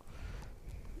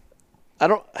 I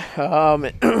don't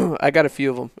I got a few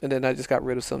of them and then I just got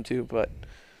rid of some too, but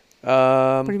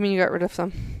what do you mean you got rid of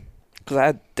some? because I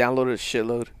had downloaded a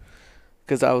shitload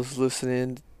because I was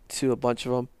listening to a bunch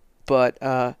of them. But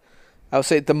I would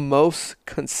say the most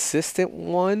consistent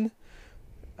one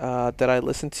that I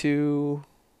listen to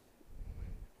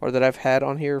or that I've had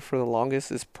on here for the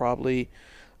longest is probably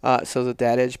the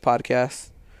Dad Edge podcast.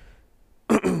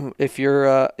 If you're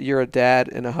a dad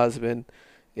and a husband,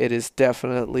 it is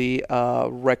definitely a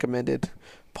recommended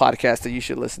podcast that you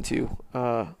should listen to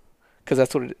because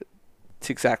it's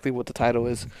exactly what the title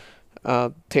is,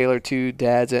 tailored to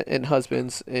dads and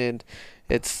husbands, and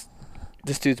this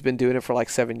dude's been doing it for like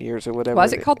 7 years or whatever. Why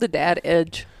is it called the Dad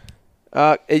Edge?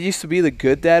 It used to be the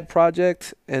Good Dad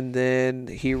Project, and then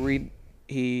he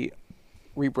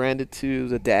rebranded to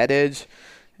the Dad Edge,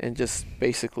 and just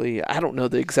basically, I don't know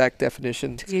the exact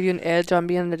definition. To give you an edge on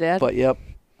being the dad? But yep.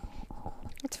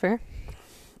 That's fair.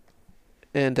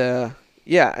 And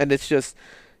yeah, and it's just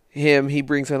him. He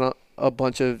brings in a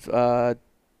bunch of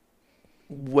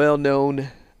well-known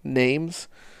names.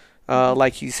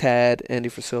 Like he's had Andy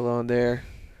Frisella on there,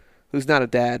 who's not a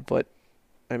dad, but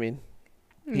I mean,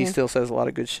 he still says a lot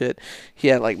of good shit. He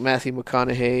had like Matthew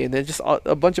McConaughey, and then just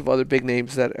a bunch of other big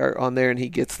names that are on there, and he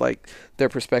gets like their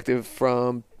perspective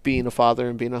from being a father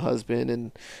and being a husband,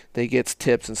 and they gets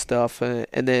tips and stuff.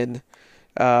 And then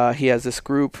he has this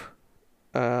group,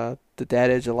 the Dad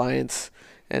Edge Alliance,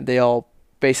 and they all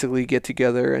basically get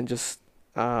together and just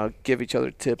give each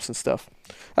other tips and stuff.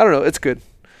 I don't know. It's good.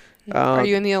 Are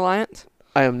you in the Alliance?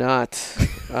 I am not.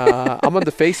 I'm on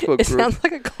the Facebook It group. sounds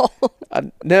like a call.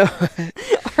 No.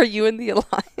 Are you in the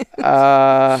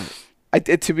Alliance?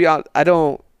 To be honest, I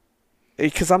don't,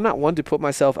 because I'm not one to put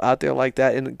myself out there like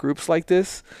that in groups like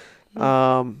this.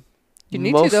 You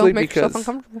need to, though. Make yourself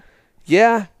uncomfortable.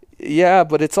 Yeah, yeah,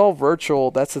 but it's all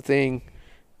virtual. That's the thing,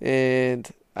 and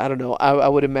I don't know. I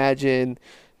would imagine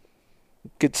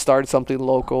could start something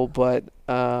local, but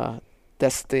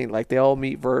that's the thing. Like they all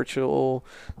meet virtual.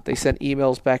 They send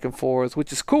emails back and forth,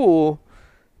 which is cool.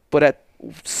 But at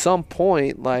some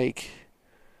point, like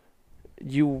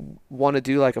you want to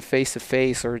do like a face to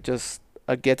face or just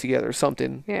a get together or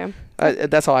something. Yeah.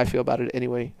 That's how I feel about it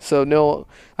anyway. So no,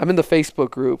 I'm in the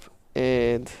Facebook group,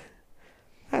 and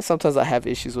sometimes I have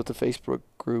issues with the Facebook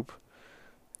group.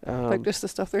 Like just the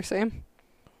stuff they're saying.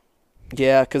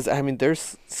 Yeah, because I mean,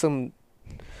 there's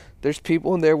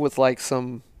people in there with like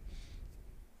some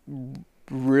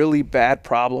really bad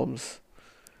problems,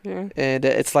 Yeah. and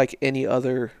it's like any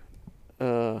other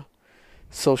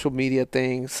social media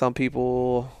thing. Some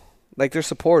people like they're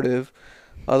supportive,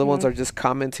 other ones are just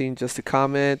commenting just to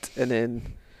comment, and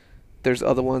then there's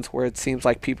other ones where it seems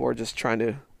like people are just trying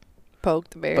to poke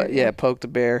the bear. poke the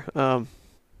bear. But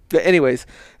anyways,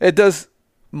 it does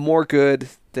more good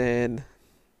than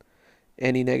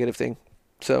any negative thing.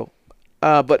 So,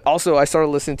 but also I started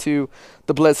listening to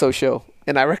the Bledsoe Show,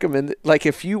 and I recommend it. Like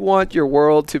if you want your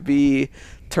world to be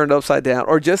turned upside down,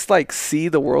 or just like see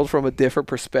the world from a different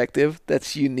perspective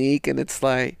that's unique, and it's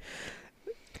like,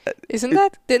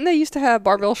 didn't they used to have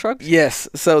barbell shrugs? yes.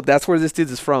 So that's where this dude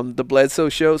is from, the Bledsoe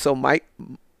Show. So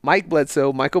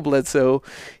Michael Bledsoe,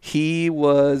 he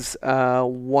was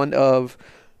one of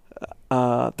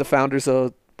the founders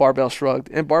of Barbell Shrugged,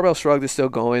 and Barbell Shrugged is still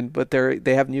going, but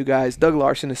they have new guys. Doug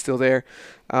Larson is still there,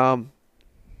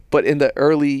 but in the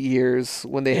early years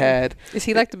when they had, is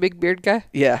he like the big beard guy?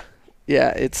 yeah,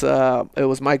 it's it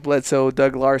was Mike Bledsoe,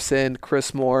 Doug Larson,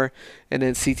 Chris Moore, and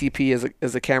then CTP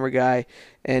as a camera guy,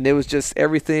 and it was just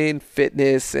everything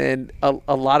fitness and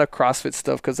a lot of CrossFit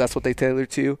stuff because that's what they tailored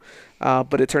to.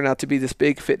 But it turned out to be this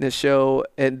big fitness show,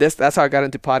 and that's how I got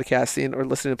into podcasting or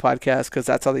listening to podcasts, because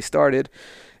that's how they started.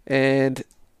 And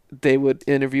they would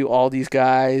interview all these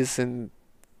guys and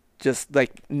just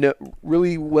like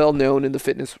really well known in the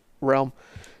fitness realm.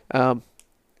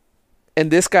 And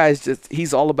this guy's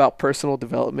he's all about personal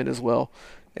development as well,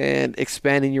 and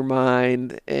expanding your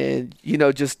mind, and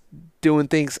just doing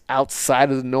things outside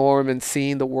of the norm and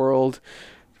seeing the world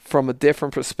from a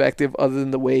different perspective other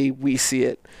than the way we see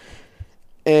it.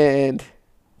 And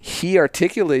he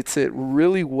articulates it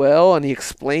really well, and he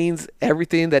explains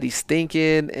everything that he's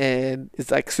thinking, and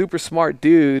it's like super smart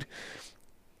dude.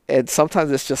 And sometimes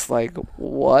it's just like,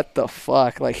 what the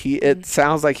fuck? Like it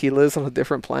sounds like he lives on a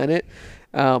different planet,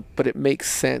 but it makes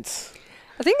sense.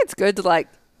 I think it's good to like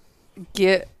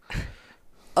get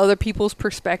other people's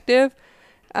perspective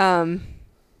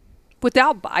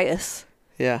without bias.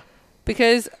 Yeah.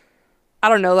 Because I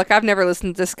don't know, like I've never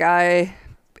listened to this guy,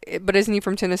 but isn't he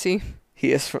from Tennessee?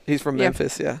 He's from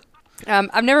Memphis, yeah.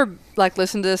 I've never like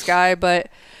listened to this guy, but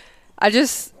I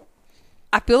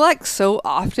feel like so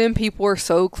often people are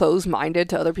so close-minded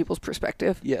to other people's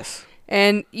perspective. Yes.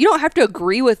 And you don't have to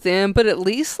agree with them, but at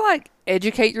least like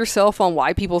educate yourself on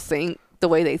why people think the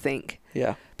way they think.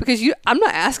 Yeah. Because I'm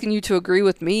not asking you to agree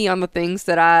with me on the things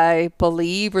that I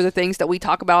believe or the things that we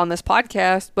talk about on this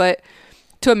podcast, but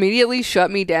to immediately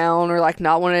shut me down or like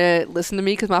not want to listen to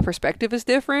me because my perspective is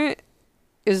different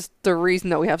is the reason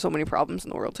that we have so many problems in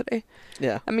the world today.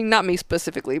 Yeah. I mean, not me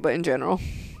specifically, but in general.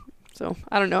 So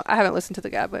I don't know. I haven't listened to the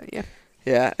guy, but yeah.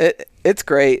 Yeah, it's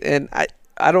great, and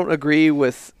I don't agree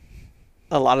with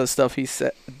a lot of the stuff he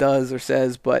does or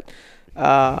says, but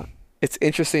it's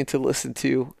interesting to listen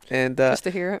to, and just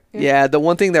to hear it. Yeah, the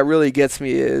one thing that really gets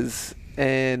me is,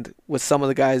 and with some of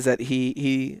the guys that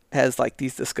he has like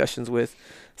these discussions with,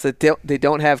 is that they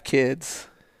don't have kids.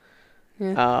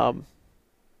 Yeah.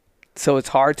 So it's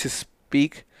hard to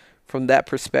speak from that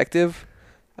perspective.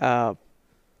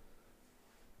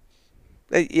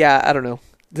 Yeah, I don't know.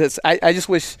 I just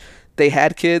wish they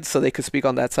had kids so they could speak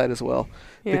on that side as well.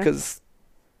 Yeah. Because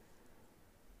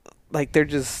like they're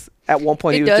just at one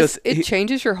point it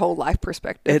changes your whole life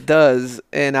perspective. It does,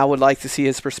 and I would like to see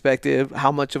his perspective,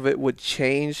 how much of it would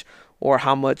change, or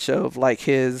how much of like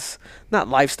his not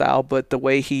lifestyle, but the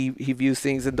way he views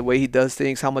things and the way he does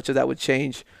things, how much of that would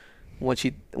change once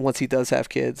he does have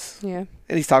kids. Yeah.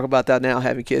 And he's talking about that now,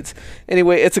 having kids.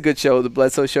 Anyway, it's a good show, the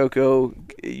Bledsoe Show.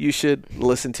 You should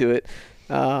listen to it.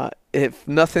 If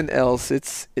nothing else,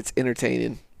 it's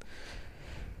entertaining.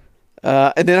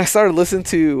 And then I started listening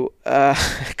to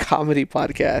comedy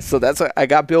podcasts. So that's why I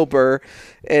got Bill Burr,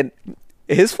 and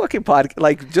his fucking podcast,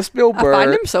 like just Bill Burr. I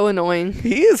find him so annoying.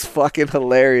 He is fucking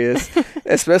hilarious,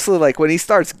 especially like when he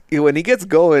gets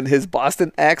going, his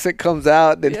Boston accent comes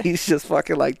out, and he's just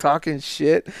fucking like talking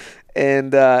shit.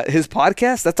 And his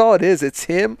podcast, that's all it is. It's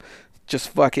him just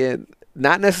fucking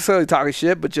not necessarily talking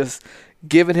shit, but just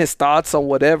giving his thoughts on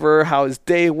whatever, how his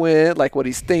day went, like what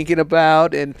he's thinking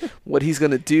about and what he's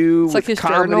going to do It's with like his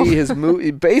comedy, journal. his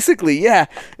movie. Basically, yeah.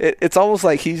 It's almost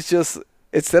like he's just,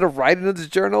 instead of writing in his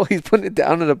journal, he's putting it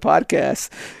down in a podcast.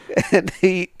 And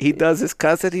he does his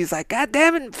cussing. He's like, God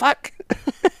damn it, fuck.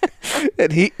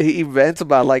 And he vents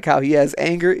about like how he has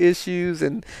anger issues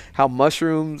and how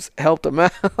mushrooms helped him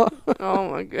out. Oh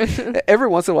my goodness. Every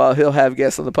once in a while he'll have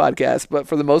guests on the podcast, but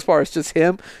for the most part it's just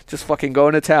him just fucking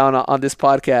going to town on this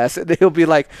podcast. And he'll be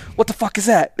like, what the fuck is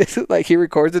that? Like he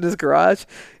records in his garage.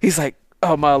 He's like,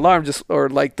 oh, my alarm just, or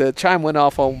like the chime went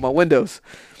off on my windows.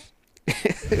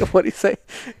 What do you say?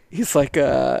 He's like,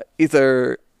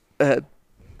 either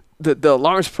the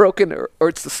alarm's broken or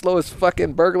it's the slowest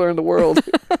fucking burglar in the world.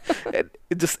 And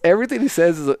just everything he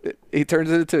says is he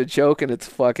turns it into a joke, and it's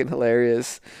fucking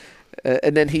hilarious.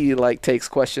 And then he like takes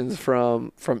questions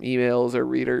from emails or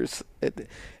readers.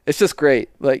 It's just great.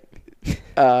 Like,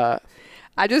 I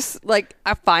just like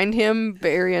I find him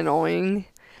very annoying.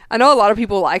 I know a lot of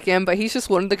people like him, but he's just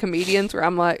one of the comedians where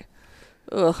I'm like,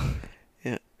 ugh.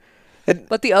 yeah.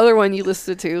 But the other one you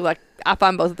listed to, like, I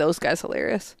find both of those guys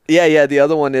hilarious. Yeah. The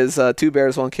other one is Two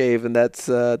Bears, One Cave, and that's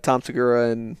Tom Segura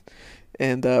and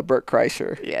Bert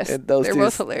Kreischer. Yes, and those they're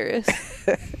dudes, both hilarious.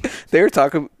 They were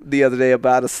talking the other day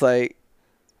about us, like,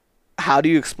 how do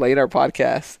you explain our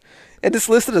podcast? And it's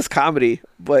listed as comedy,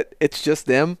 but it's just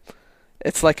them.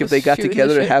 It's like if Just they got shooting the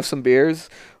together to shit. have some beers,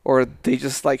 or they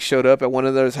just like showed up at one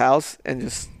another's house and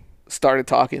just started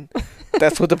talking.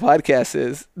 That's what the podcast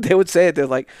is. They would say it. They're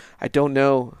like, I don't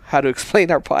know how to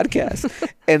explain our podcast.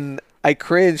 And I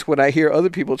cringe when I hear other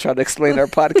people try to explain our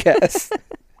podcast.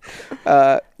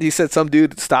 He said some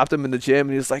dude stopped him in the gym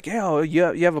and he was like, yeah,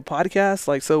 you have a podcast?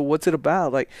 Like, so what's it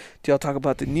about? Like, do y'all talk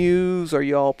about the news? Are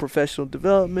y'all professional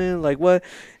development? Like, what?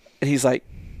 And he's like,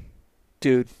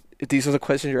 dude, if these are the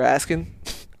questions you're asking,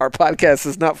 our podcast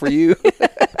is not for you.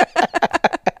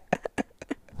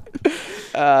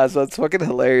 So it's fucking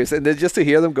hilarious. And then just to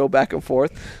hear them go back and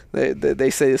forth, they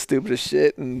say the stupidest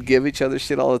shit and give each other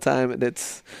shit all the time. And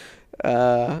it's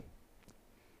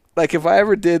like if I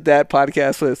ever did that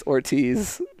podcast with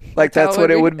Ortiz, like that's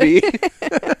what it would be.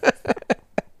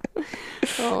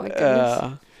 Oh my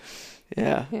goodness.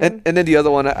 Yeah. Yeah. And then the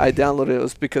other one I downloaded, it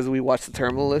was because we watched The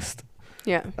Terminal List.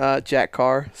 Yeah. Jack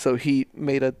Carr. So he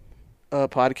made a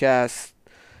podcast.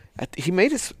 I think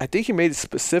he made it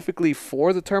specifically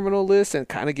for The Terminal List and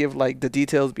kind of give like the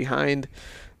details behind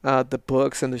the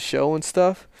books and the show and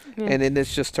stuff. Yeah. And then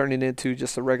it's just turning into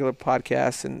just a regular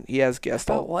podcast, and he has guests.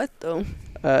 About what though?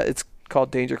 It's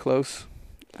called Danger Close.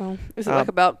 Oh, is it like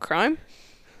about crime?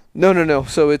 No.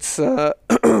 So it's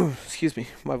excuse me,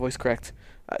 my voice cracked.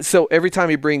 So every time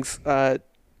he brings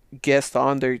guests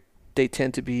on, they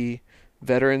tend to be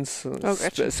veterans,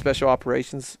 Gotcha. special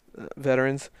operations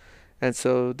veterans, and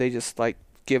so they just like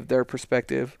give their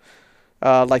perspective.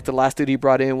 Like the last dude he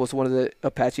brought in was one of the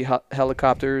Apache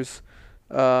helicopters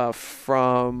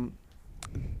from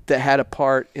that had a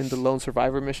part in the Lone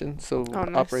Survivor mission, so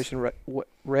nice. Operation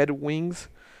Red Wings.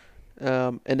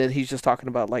 And then he's just talking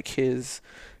about like his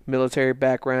military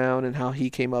background and how he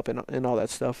came up and all that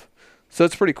stuff. So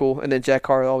it's pretty cool. And then Jack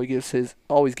Carr always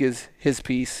gives his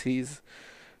piece. He's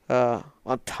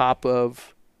on top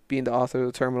of being the author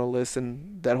of The Terminal List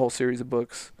and that whole series of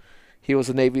books. He was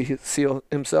a Navy SEAL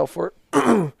himself for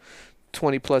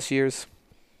 20 plus years.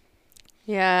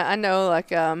 Yeah, I know.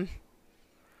 Like, well,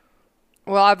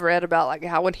 I've read about like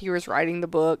how when he was writing the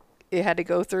book, it had to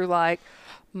go through like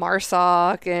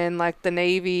MARSOC and like the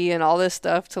Navy and all this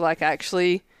stuff to like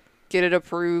actually get it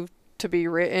approved to be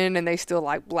written, and they still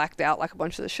like blacked out like a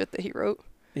bunch of the shit that he wrote.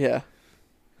 Yeah.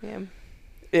 Yeah.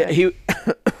 Yeah,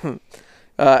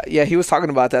 he was talking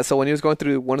about that. So when he was going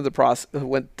through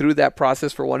went through that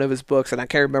process for one of his books, and I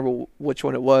can't remember which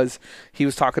one it was, he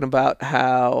was talking about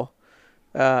how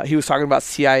he was talking about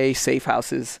CIA safe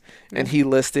houses, and he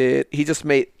just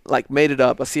made it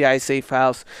up, a CIA safe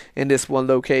house in this one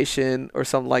location or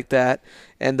something like that,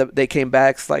 and they came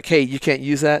back, it's like, hey, you can't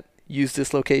use that, use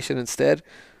this location instead.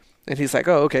 And he's like,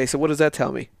 oh, okay, so what does that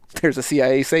tell me? There's a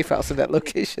CIA safe house in that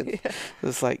location. Yeah.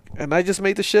 It's like, and I just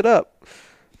made the shit up.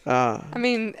 I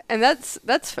mean, and that's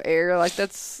fair. Like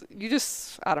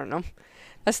I don't know.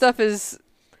 That stuff it's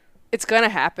gonna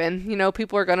happen. You know,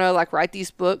 people are gonna like write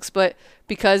these books, but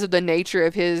because of the nature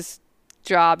of his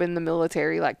job in the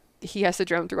military, like he has to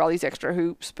jump through all these extra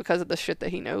hoops because of the shit that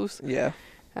he knows. Yeah.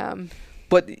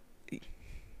 But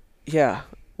yeah.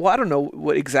 Well, I don't know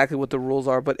what the rules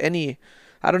are, but I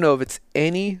don't know if it's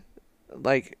any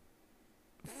like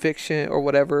fiction or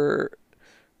whatever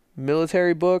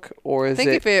military book, or is I think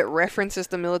it if it references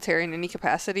the military in any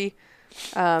capacity,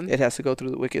 It has to go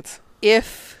through the wickets.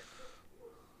 If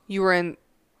you were in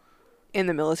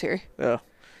the military. Yeah.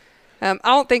 I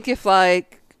don't think if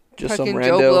like Just some fucking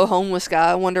Joe rando. Blow homeless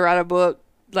guy wanted to write a book,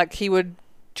 like he would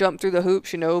jump through the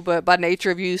hoops, but by nature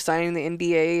of you signing the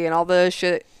NDA and all the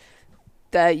shit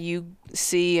that you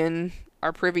see and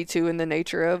are privy to in the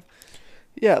nature of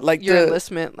Yeah, like your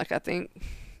enlistment, like I think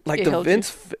like it the held you.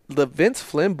 the Vince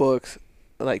Flynn books,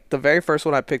 like the very first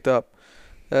one I picked up,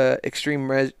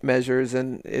 Extreme Measures,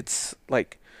 and it's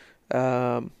like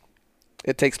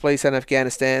it takes place in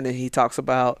Afghanistan, and he talks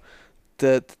about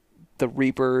the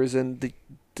Reapers and the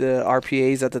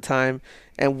RPAs at the time,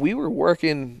 and we were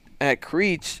working at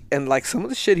Creech, and like some of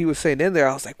the shit he was saying in there,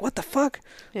 I was like, what the fuck?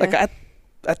 Yeah. Like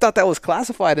I thought that was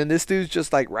classified, and this dude's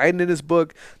just like writing in his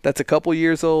book that's a couple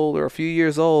years old or a few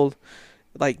years old,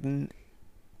 like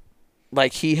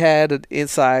he had an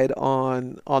insight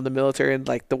on the military and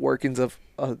like the workings of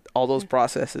all those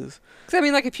processes. Because I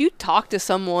mean, like if you talk to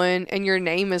someone and your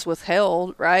name is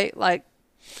withheld, right? Like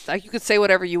you could say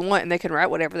whatever you want and they can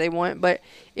write whatever they want, but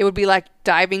it would be like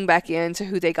diving back into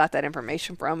who they got that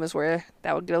information from is where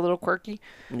that would get a little quirky.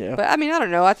 Yeah. But I mean, I don't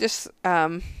know. I just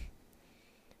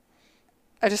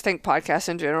think podcasts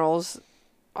in general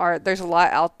there's a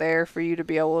lot out there for you to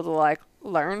be able to like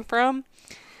learn from.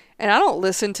 And I don't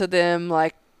listen to them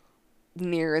like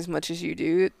near as much as you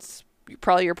do. It's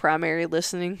probably your primary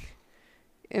listening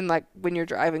in like when you're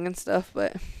driving and stuff,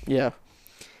 but Yeah.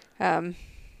 I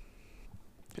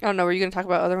don't know. Were you going to talk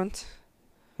about other ones?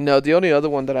 No, the only other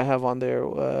one that I have on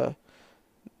there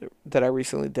that I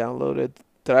recently downloaded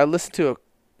that I listened to a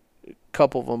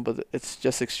couple of them, but it's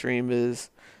just extreme,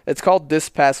 it's called This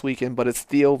Past Weekend, but it's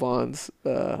Theo Vaughn's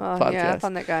podcast. Yeah, I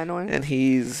found that guy annoying. And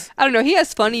he's... I don't know. He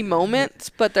has funny moments,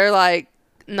 but they're like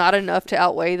not enough to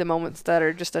outweigh the moments that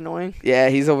are just annoying. Yeah,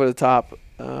 he's over the top.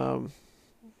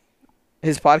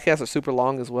 His podcasts are super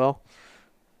long as well.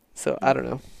 So, I don't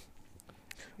know.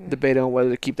 Debating on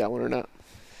whether to keep that one or not.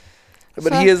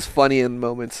 But he is funny in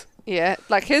moments. Yeah,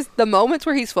 like the moments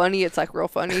where he's funny, it's like real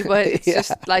funny, but it's Yeah.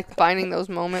 just like finding those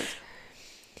moments.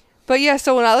 But yeah,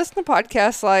 so when I listen to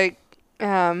podcasts, like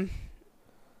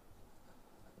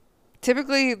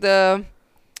typically the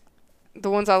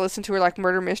ones I listen to are like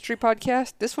murder mystery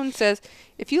podcasts. This one says,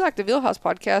 if you like the Vill House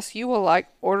Podcast, you will like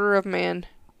Order of Man.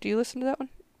 Do you listen to that one?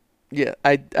 Yeah,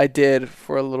 I did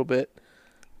for a little bit.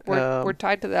 We're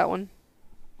tied to that one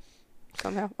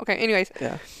somehow. Okay, anyways.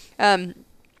 Yeah.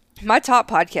 My top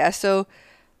podcast. So,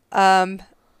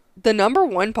 the number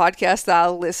one podcast that I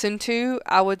listen to,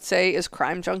 I would say, is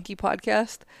Crime Junkie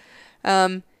Podcast.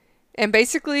 And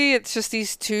basically, it's just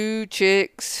these two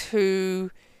chicks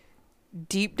who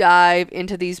deep dive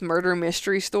into these murder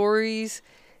mystery stories,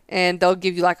 and they'll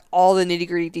give you like all the nitty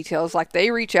gritty details. Like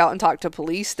they reach out and talk to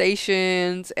police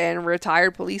stations and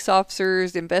retired police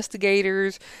officers,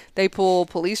 investigators. They pull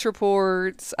police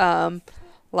reports,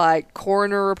 like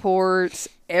coroner reports,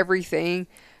 everything,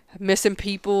 missing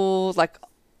people, like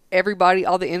everybody,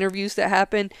 all the interviews that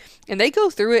happen, and they go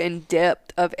through it in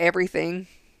depth of everything.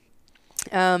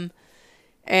 And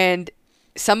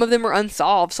some of them are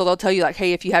unsolved, so they'll tell you like,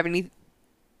 hey, if you have any,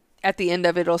 at the end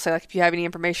of it, it'll say like, if you have any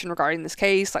information regarding this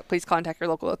case, like please contact your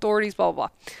local authorities, blah, blah,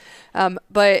 blah.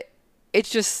 But it's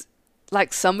just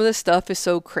like some of the stuff is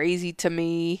so crazy to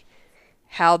me,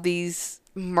 how these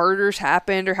murders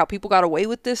happened or how people got away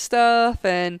with this stuff.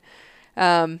 And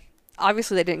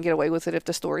obviously they didn't get away with it if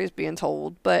the story is being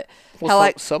told, but how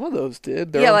like some of those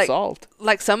did. They're unsolved.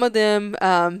 Like some of them,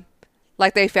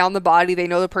 like they found the body, they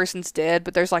know the person's dead,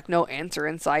 but there's like no answer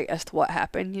in sight as to what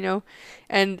happened,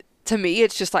 And to me,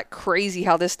 it's just like crazy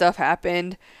how this stuff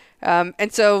happened.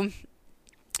 And so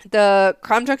the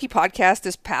Crime Junkie Podcast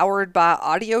is powered by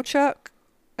AudioChuck.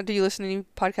 Do you listen to any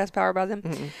podcasts powered by them?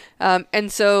 Mm-hmm.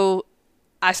 And so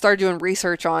I started doing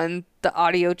research on the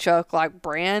AudioChuck like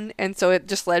brand, and so it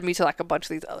just led me to like a bunch of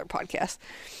these other podcasts.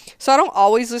 So I don't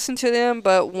always listen to them,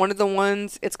 but one of the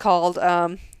ones, it's called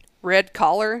Red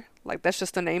Collar. Like that's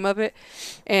just the name of it.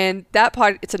 And that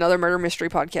it's another murder mystery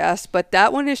podcast, but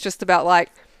that one is just about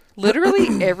like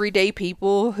literally everyday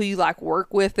people who you like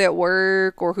work with at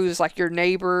work, or who's like your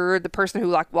neighbor, the person who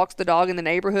like walks the dog in the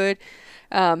neighborhood.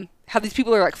 How these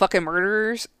people are like fucking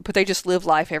murderers, but they just live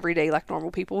life every day like normal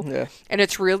people. Yeah. And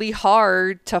it's really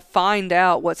hard to find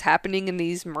out what's happening in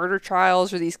these murder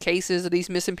trials or these cases of these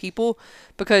missing people,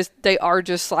 because they are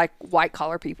just like white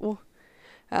collar people.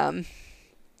 So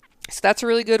that's a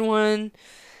really good one.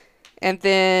 And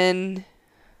then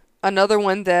another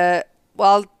one that,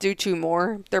 well, I'll do two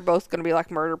more. They're both going to be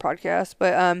like murder podcasts,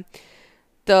 but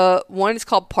the one is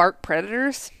called Park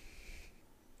Predators.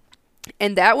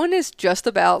 And that one is just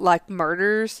about like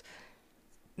murders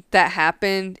that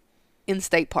happened in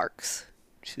state parks.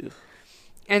 Phew.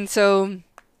 And so,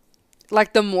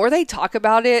 like, the more they talk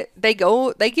about it, they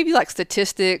give you like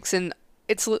statistics, and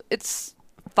it's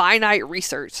finite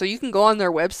research. So you can go on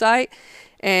their website,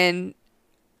 and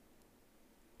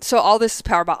so all this is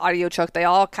powered by Audio Chuck. They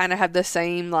all kind of have the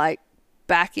same like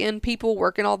back end people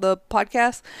working all the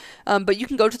podcasts. But you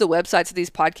can go to the websites of these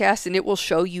podcasts, and it will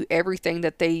show you everything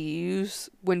that they use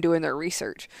when doing their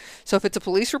research. So if it's a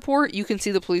police report, you can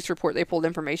see the police report they pulled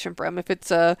information from. If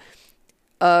it's a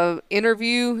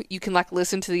interview, you can like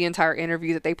listen to the entire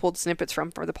interview that they pulled snippets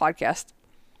from for the podcast.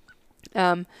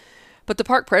 But the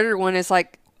park predator one is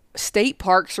like, state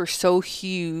parks are so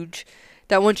huge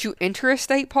that once you enter a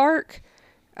state park,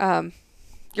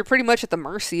 you're pretty much at the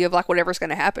mercy of like whatever's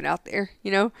going to happen out there,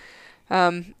 you know?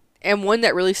 And one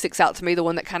that really sticks out to me, the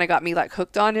one that kind of got me like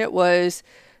hooked on it, was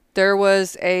there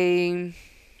was I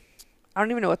don't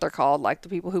even know what they're called, like the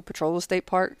people who patrol the state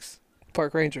parks.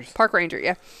 Park rangers. Park ranger,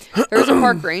 yeah. There was a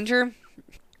park ranger,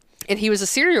 and he was a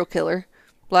serial killer.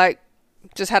 Like,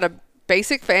 just had a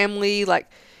basic family. Like,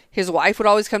 his wife would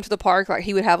always come to the park. Like,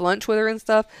 he would have lunch with her and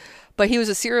stuff. But he was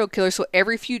a serial killer, so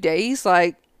every few days,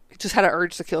 like, just had an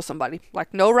urge to kill somebody.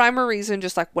 Like, no rhyme or reason,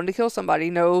 just, like, wanted to kill somebody.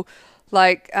 No,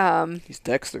 like, He's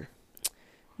Dexter.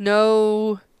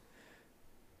 No,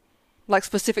 like,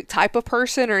 specific type of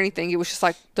person or anything. It was just,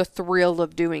 like, the thrill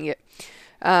of doing it.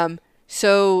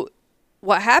 So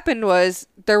what happened was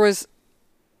there was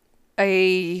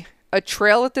a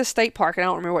trail at this state park, and I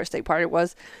don't remember what state park it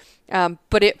was,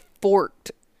 but it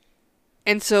forked.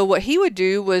 And so what he would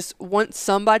do was, once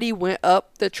somebody went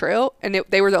up the trail and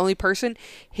they were the only person,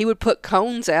 he would put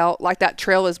cones out like that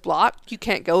trail is blocked. You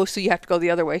can't go, so you have to go the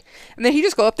other way. And then he'd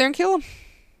just go up there and kill them.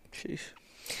 Sheesh.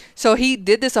 So he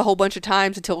did this a whole bunch of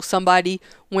times until somebody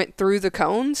went through the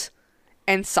cones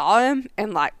and saw him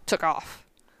and like took off.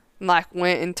 Like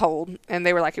went and told, and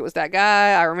they were like, it was that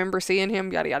guy, I remember seeing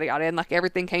him, yada yada yada, and like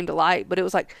everything came to light. But it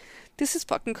was like, this is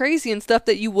fucking crazy, and stuff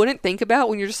that you wouldn't think about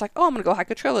when you're just like, oh, I'm gonna go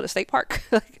hike a trail at a state park.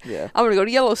 Like, Yeah. I'm gonna go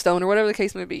to Yellowstone or whatever the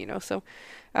case may be, you know. So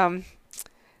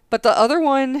but the other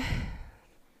one,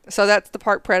 so that's the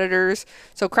park predators.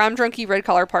 So Crime Drunkie, Red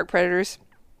Collar Park Predators.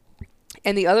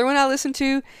 And the other one I listen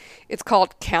to, it's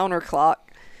called Counterclock.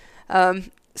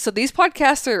 So these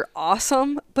podcasts are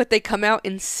awesome, but they come out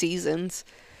in seasons.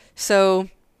 So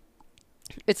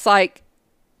it's like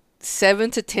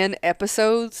 7 to 10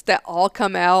 episodes that all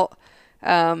come out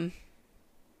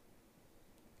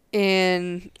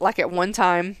in like at one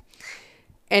time,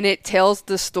 and it tells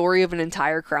the story of an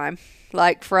entire crime,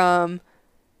 like from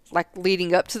like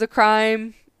leading up to the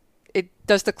crime. It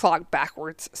does the clock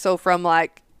backwards, so from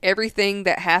like everything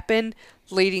that happened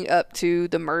leading up to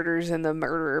the murders and the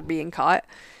murderer being caught.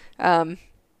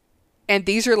 And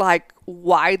these are like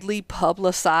widely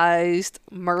publicized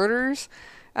murders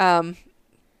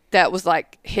that was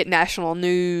like hit national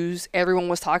news. Everyone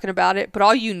was talking about it, but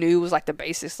all you knew was like the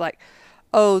basics, like,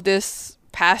 oh, this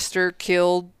pastor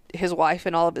killed his wife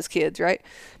and all of his kids, right?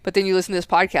 But then you listen to this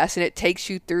podcast and it takes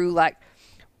you through like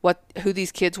who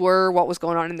these kids were, what was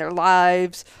going on in their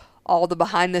lives, all the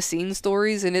behind the scenes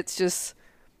stories. And it's just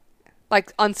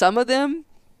like, on some of them,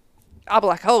 I'll be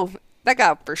like, oh, that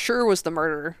guy for sure was the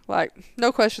murderer. Like,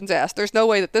 no questions asked. There's no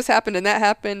way that this happened and that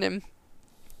happened. And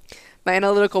my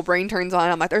analytical brain turns on.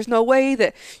 I'm like, there's no way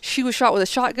that she was shot with a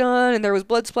shotgun and there was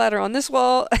blood splatter on this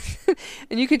wall.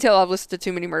 And you can tell I've listened to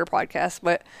too many murder podcasts.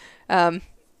 But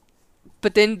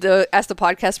then as the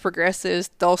podcast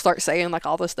progresses, they'll start saying like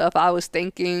all the stuff I was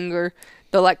thinking, or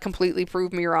they'll like completely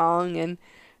prove me wrong. And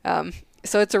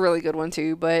so it's a really good one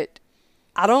too. But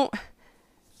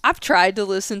I've tried to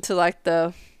listen to like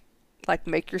the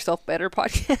Make Yourself Better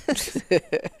podcast.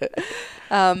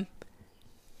 And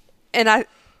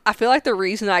I feel like the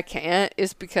reason I can't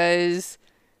is because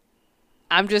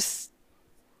I don't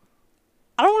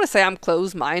want to say I'm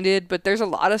closed-minded, but there's a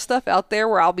lot of stuff out there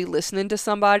where I'll be listening to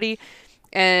somebody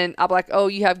and I'll be like, oh,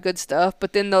 you have good stuff.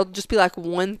 But then they'll just be like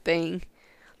one thing,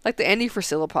 like the Andy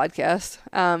Frisella podcast.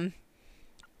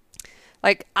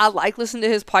 Like, I like listening to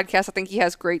his podcast. I think he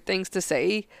has great things to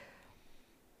say,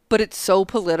 but it's so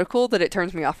political that it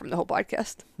turns me off from the whole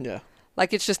podcast. Yeah.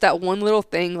 Like, it's just that one little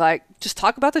thing, like, just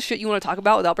talk about the shit you want to talk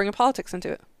about without bringing politics into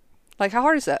it. Like, how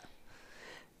hard is that?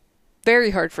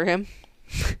 Very hard for him.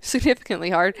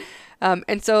 Significantly hard.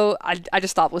 And so I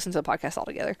just stopped listening to the podcast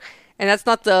altogether. And that's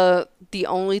not the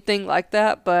only thing like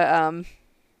that, but I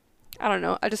don't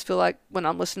know. I just feel like when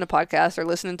I'm listening to podcasts or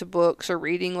listening to books or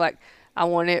reading, like, I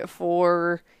want it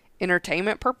for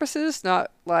entertainment purposes,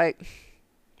 not like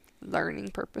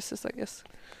learning purposes, I guess.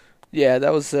 Yeah,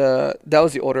 that was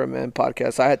the Older Man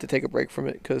podcast. I had to take a break from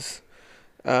it because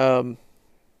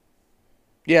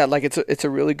Yeah, like it's a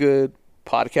really good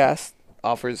podcast.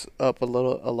 Offers up a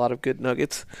lot of good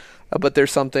nuggets, but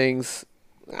there's some things,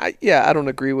 I don't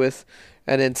agree with,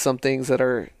 and then some things that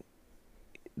are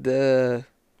the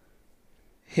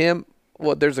him.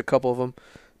 Well, there's a couple of them,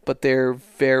 but they're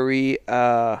very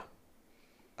like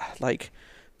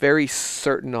very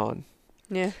certain on,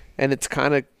 Yeah. and it's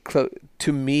kind of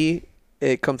to me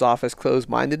it comes off as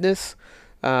closed-mindedness.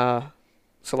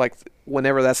 So like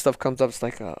whenever that stuff comes up, it's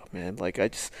like, oh man, like I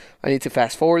need to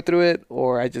fast forward through it,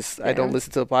 or I don't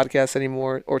listen to the podcast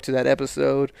anymore, or to that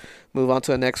episode, move on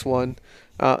to the next one.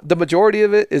 The majority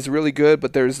of it is really good,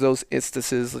 but there's those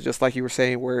instances, just like you were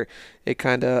saying, where it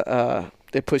kind of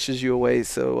it pushes you away.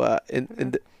 So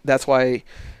and that's why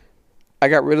I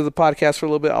got rid of the podcast for a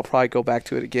little bit. I'll probably go back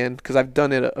to it again because I've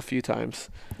done it a few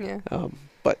times. Yeah.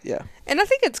 But yeah. And I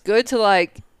think it's good to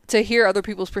hear other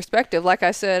people's perspective. Like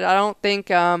I said, I don't think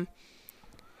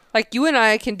like you and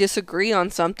I can disagree on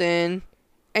something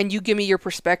and you give me your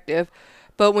perspective,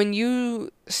 but when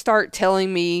you start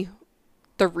telling me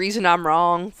the reason I'm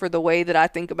wrong for the way that I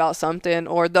think about something,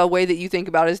 or the way that you think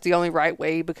about it is the only right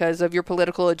way because of your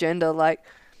political agenda, like,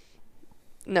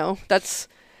 no, that's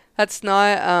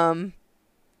not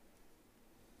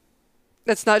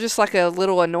that's not just like a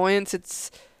little annoyance. It's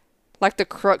like the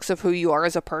crux of who you are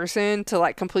as a person, to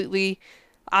like completely,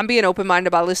 I'm being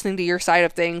open-minded by listening to your side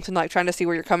of things and like trying to see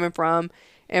where you're coming from.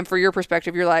 And for your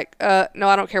perspective, you're like, no,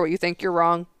 I don't care what you think. You're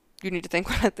wrong. You need to think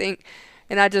what I think.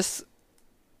 And I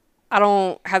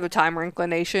don't have the time or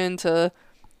inclination to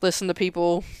listen to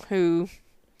people who,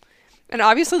 and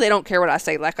obviously they don't care what I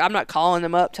say. Like, I'm not calling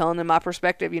them up, telling them my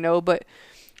perspective, but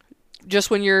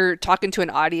just when you're talking to an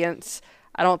audience,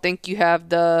 I don't think you have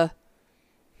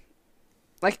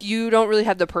you don't really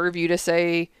have the purview to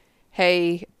say,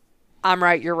 hey, I'm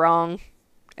right, you're wrong,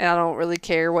 and I don't really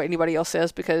care what anybody else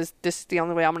says because this is the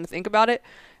only way I'm going to think about it.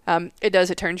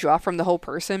 It turns you off from the whole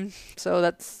person. So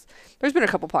there's been a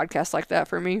couple podcasts like that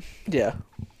for me. Yeah.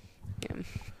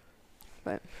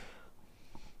 But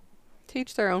to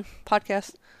each their own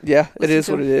podcast. Yeah, it is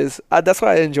what it is. That's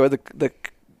why I enjoy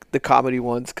the comedy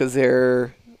ones, because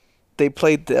they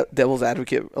play devil's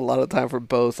advocate a lot of the time for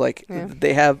both. Like,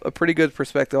 they have a pretty good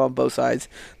perspective on both sides.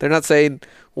 They're not saying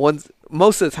one's,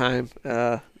 most of the time,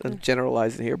 I'm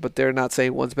generalizing here, but they're not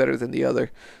saying one's better than the other.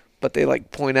 But they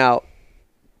like point out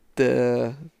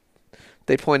the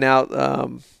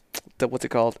what's it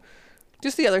called?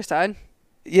 Just the other side.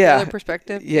 Yeah. The other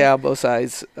perspective. Yeah, both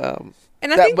sides.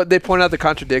 But they point out the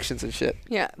contradictions and shit.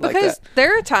 Yeah, like because that.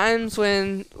 there are times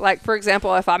when, like, for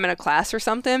example, if I'm in a class or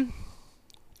something,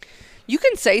 you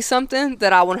can say something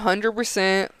that I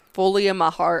 100% fully in my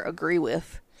heart agree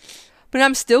with, but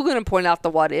I'm still going to point out the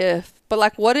what if. But,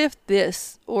 like, what if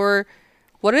this? Or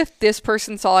what if this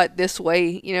person saw it this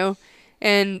way,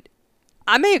 And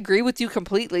I may agree with you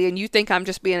completely and you think I'm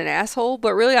just being an asshole,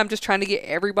 but really I'm just trying to get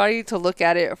everybody to look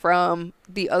at it from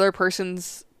the other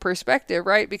person's perspective,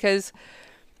 right? Because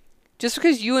just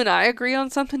because you and I agree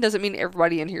on something doesn't mean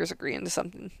everybody in here is agreeing to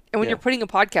something. And when you're putting a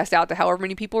podcast out to however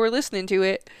many people are listening to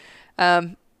it,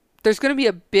 there's going to be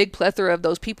a big plethora of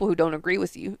those people who don't agree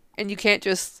with you. And you can't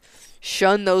just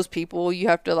shun those people. You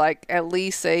have to, like, at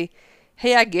least say,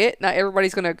 hey, I get not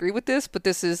everybody's going to agree with this, but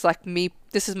this is like me.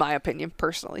 This is my opinion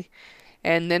personally.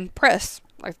 And then press.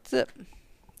 Like, that's it.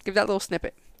 Give that little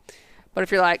snippet. But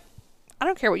if you're like, I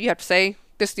don't care what you have to say,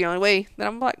 this is the only way, then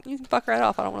I'm like, you can fuck right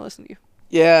off. I don't want to listen to you.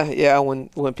 Yeah.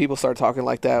 When people start talking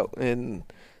like that and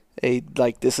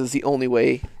this is the only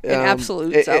way. In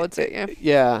absolutes, I would say, yeah.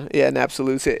 Yeah, in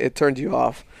absolutes, it turns you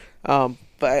off.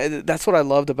 But that's what I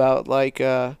loved about, like,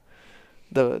 the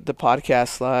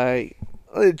podcast, like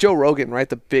Joe Rogan, right?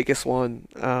 The biggest one.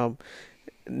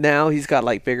 Now he's got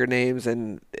like bigger names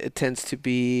and it tends to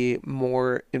be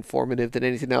more informative than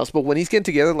anything else. But when he's getting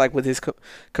together like with his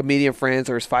comedian friends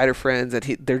or his fighter friends,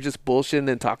 they're just bullshitting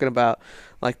and talking about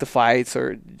like the fights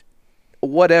or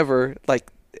whatever, like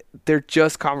they're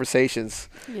just conversations.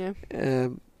 Yeah. I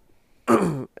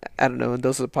don't know. And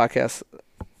those are the podcasts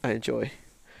I enjoy.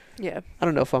 Yeah. I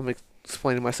don't know if I'm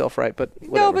explaining myself right, but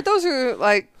whatever. No, but those are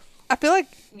like, I feel like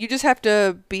you just have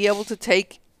to be able to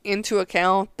take into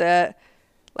account that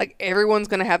like everyone's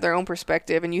going to have their own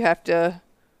perspective and you have to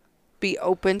be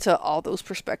open to all those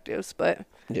perspectives. But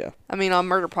yeah, I mean, on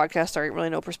murder podcasts, there ain't really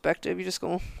no perspective. You're just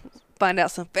going to find out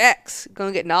some facts.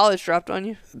 Going to get knowledge dropped on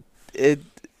you.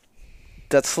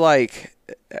 That's like,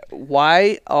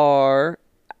 why are,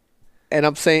 and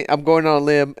I'm going on a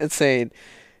limb and saying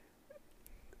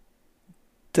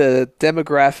the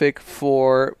demographic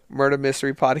for murder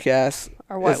mystery podcasts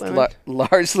are white is women.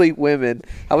 Largely women.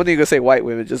 I wouldn't even go say white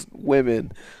women, just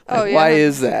women. Oh, Like, yeah. why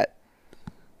is that?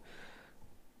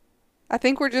 I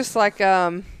think we're just like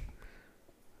hold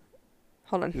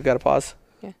on. You got to pause?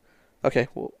 Yeah. Okay.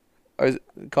 Well, is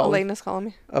it calling? Elena's calling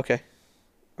me. Okay.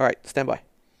 All right. Stand by.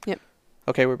 Yep.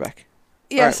 Okay, we're back.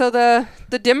 Yeah, right. so the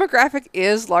demographic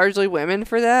is largely women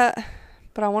for that.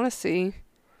 But I want to see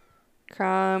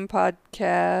crime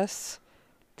podcasts,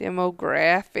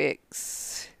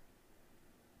 demographics.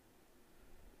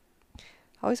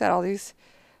 I always had all these.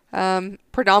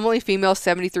 Predominantly female,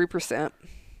 73%.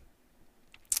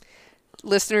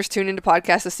 Listeners tune into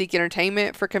podcasts to seek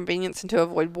entertainment for convenience and to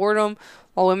avoid boredom,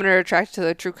 while women are attracted to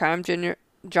the true crime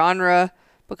genre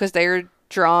because they are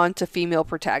drawn to female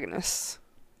protagonists.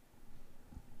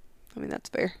 I mean, that's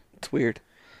fair. It's weird.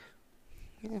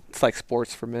 Yeah. It's like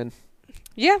sports for men.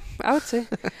 Yeah, I would say.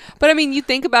 But I mean, you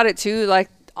think about it too, like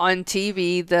on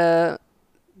TV, the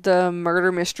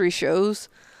murder mystery shows,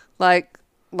 like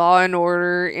Law and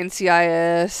Order,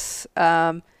 NCIS,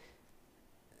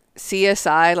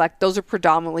 CSI, like those are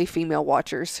predominantly female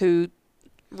watchers who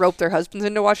rope their husbands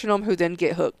into watching them, who then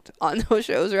get hooked on those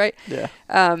shows, right? Yeah.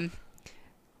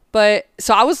 But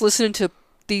so I was listening to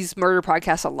these murder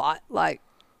podcasts a lot. Like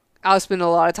I was spending a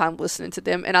lot of time listening to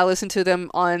them, and I listened to them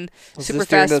on Was super this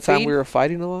during fast the time speed. we were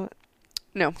fighting a lot?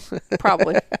 No,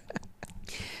 probably.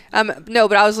 No,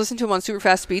 but I was listening to them on super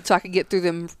fast speed so I could get through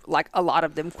them, like a lot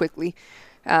of them quickly.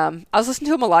 I was listening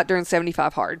to them a lot during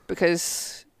 75 hard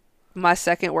because my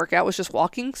second workout was just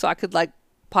walking, so I could like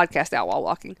podcast out while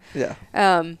walking. Yeah.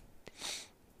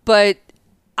 But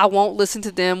I won't listen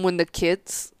to them when the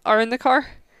kids are in the car.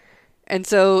 And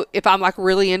so if I'm like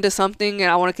really into something and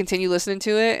I want to continue listening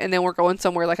to it, and then we're going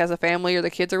somewhere like as a family or the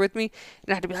kids are with me,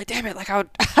 and I have to be like, damn it, like I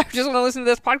just want to listen to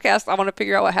this podcast. I want to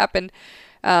figure out what happened.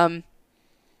 And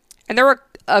there were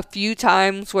a few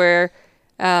times where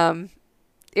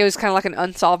it was kind of like an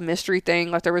unsolved mystery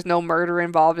thing. Like there was no murder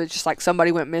involved. It's just like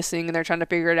somebody went missing and they're trying to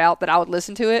figure it out, that I would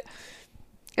listen to it.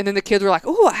 And then the kids were like,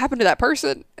 oh, what happened to that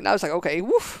person? And I was like, okay,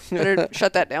 woof, better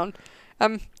shut that down.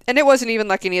 And it wasn't even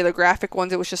like any of the graphic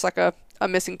ones. It was just like a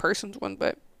missing persons one.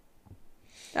 But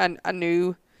I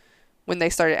knew when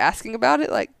they started asking about it,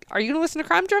 like, are you going to listen to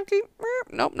Crime Junkie?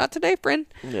 Nope, not today, friend.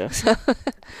 Yeah.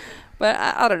 But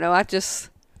I don't know.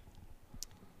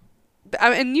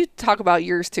 And you talk about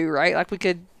yours too, right? Like we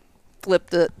could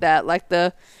flip that, like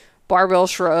the Barbell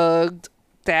Shrugged,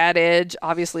 Dad Edge,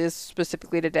 obviously is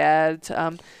specifically to dads.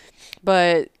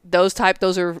 But those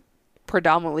are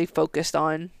predominantly focused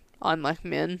on like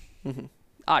men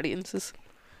audiences.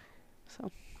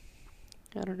 So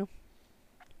I don't know.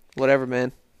 Whatever,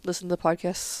 man. Listen to the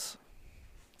podcasts.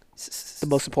 The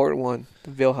most important one,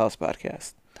 the Vill House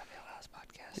Podcast. The Vill House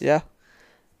Podcast. Yeah.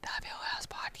 The Vill House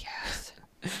Podcast.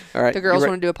 All right. The girls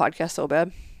want to do a podcast so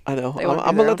bad. I know. They I'm wanna do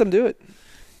going to their let own. them do it.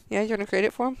 Yeah, you're gonna create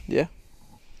it for them. Yeah.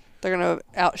 They're gonna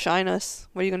outshine us.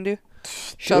 What are you gonna do? Do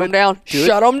Shut it. them down. Do it.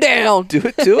 Shut them down. Do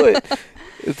it. Do it.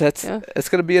 That's Yeah. It's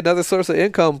going to be another source of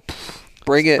income.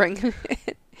 Bring it. Bring.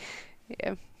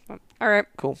 Yeah. All right.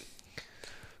 Cool.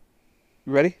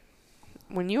 You ready?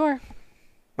 When you are.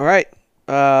 All right.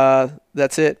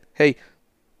 That's it. Hey,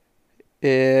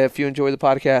 if you enjoy the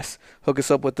podcast, hook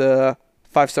us up with the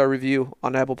 5-star review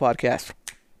on Apple Podcasts.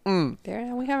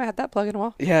 There, we haven't had that plug in a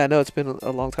while. Yeah, I know. It's been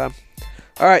a long time.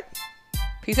 All right.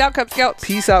 Peace out, Cub Scouts.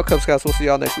 Peace out, Cub Scouts. We'll see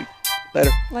y'all next week. Later.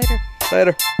 Later.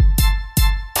 Later.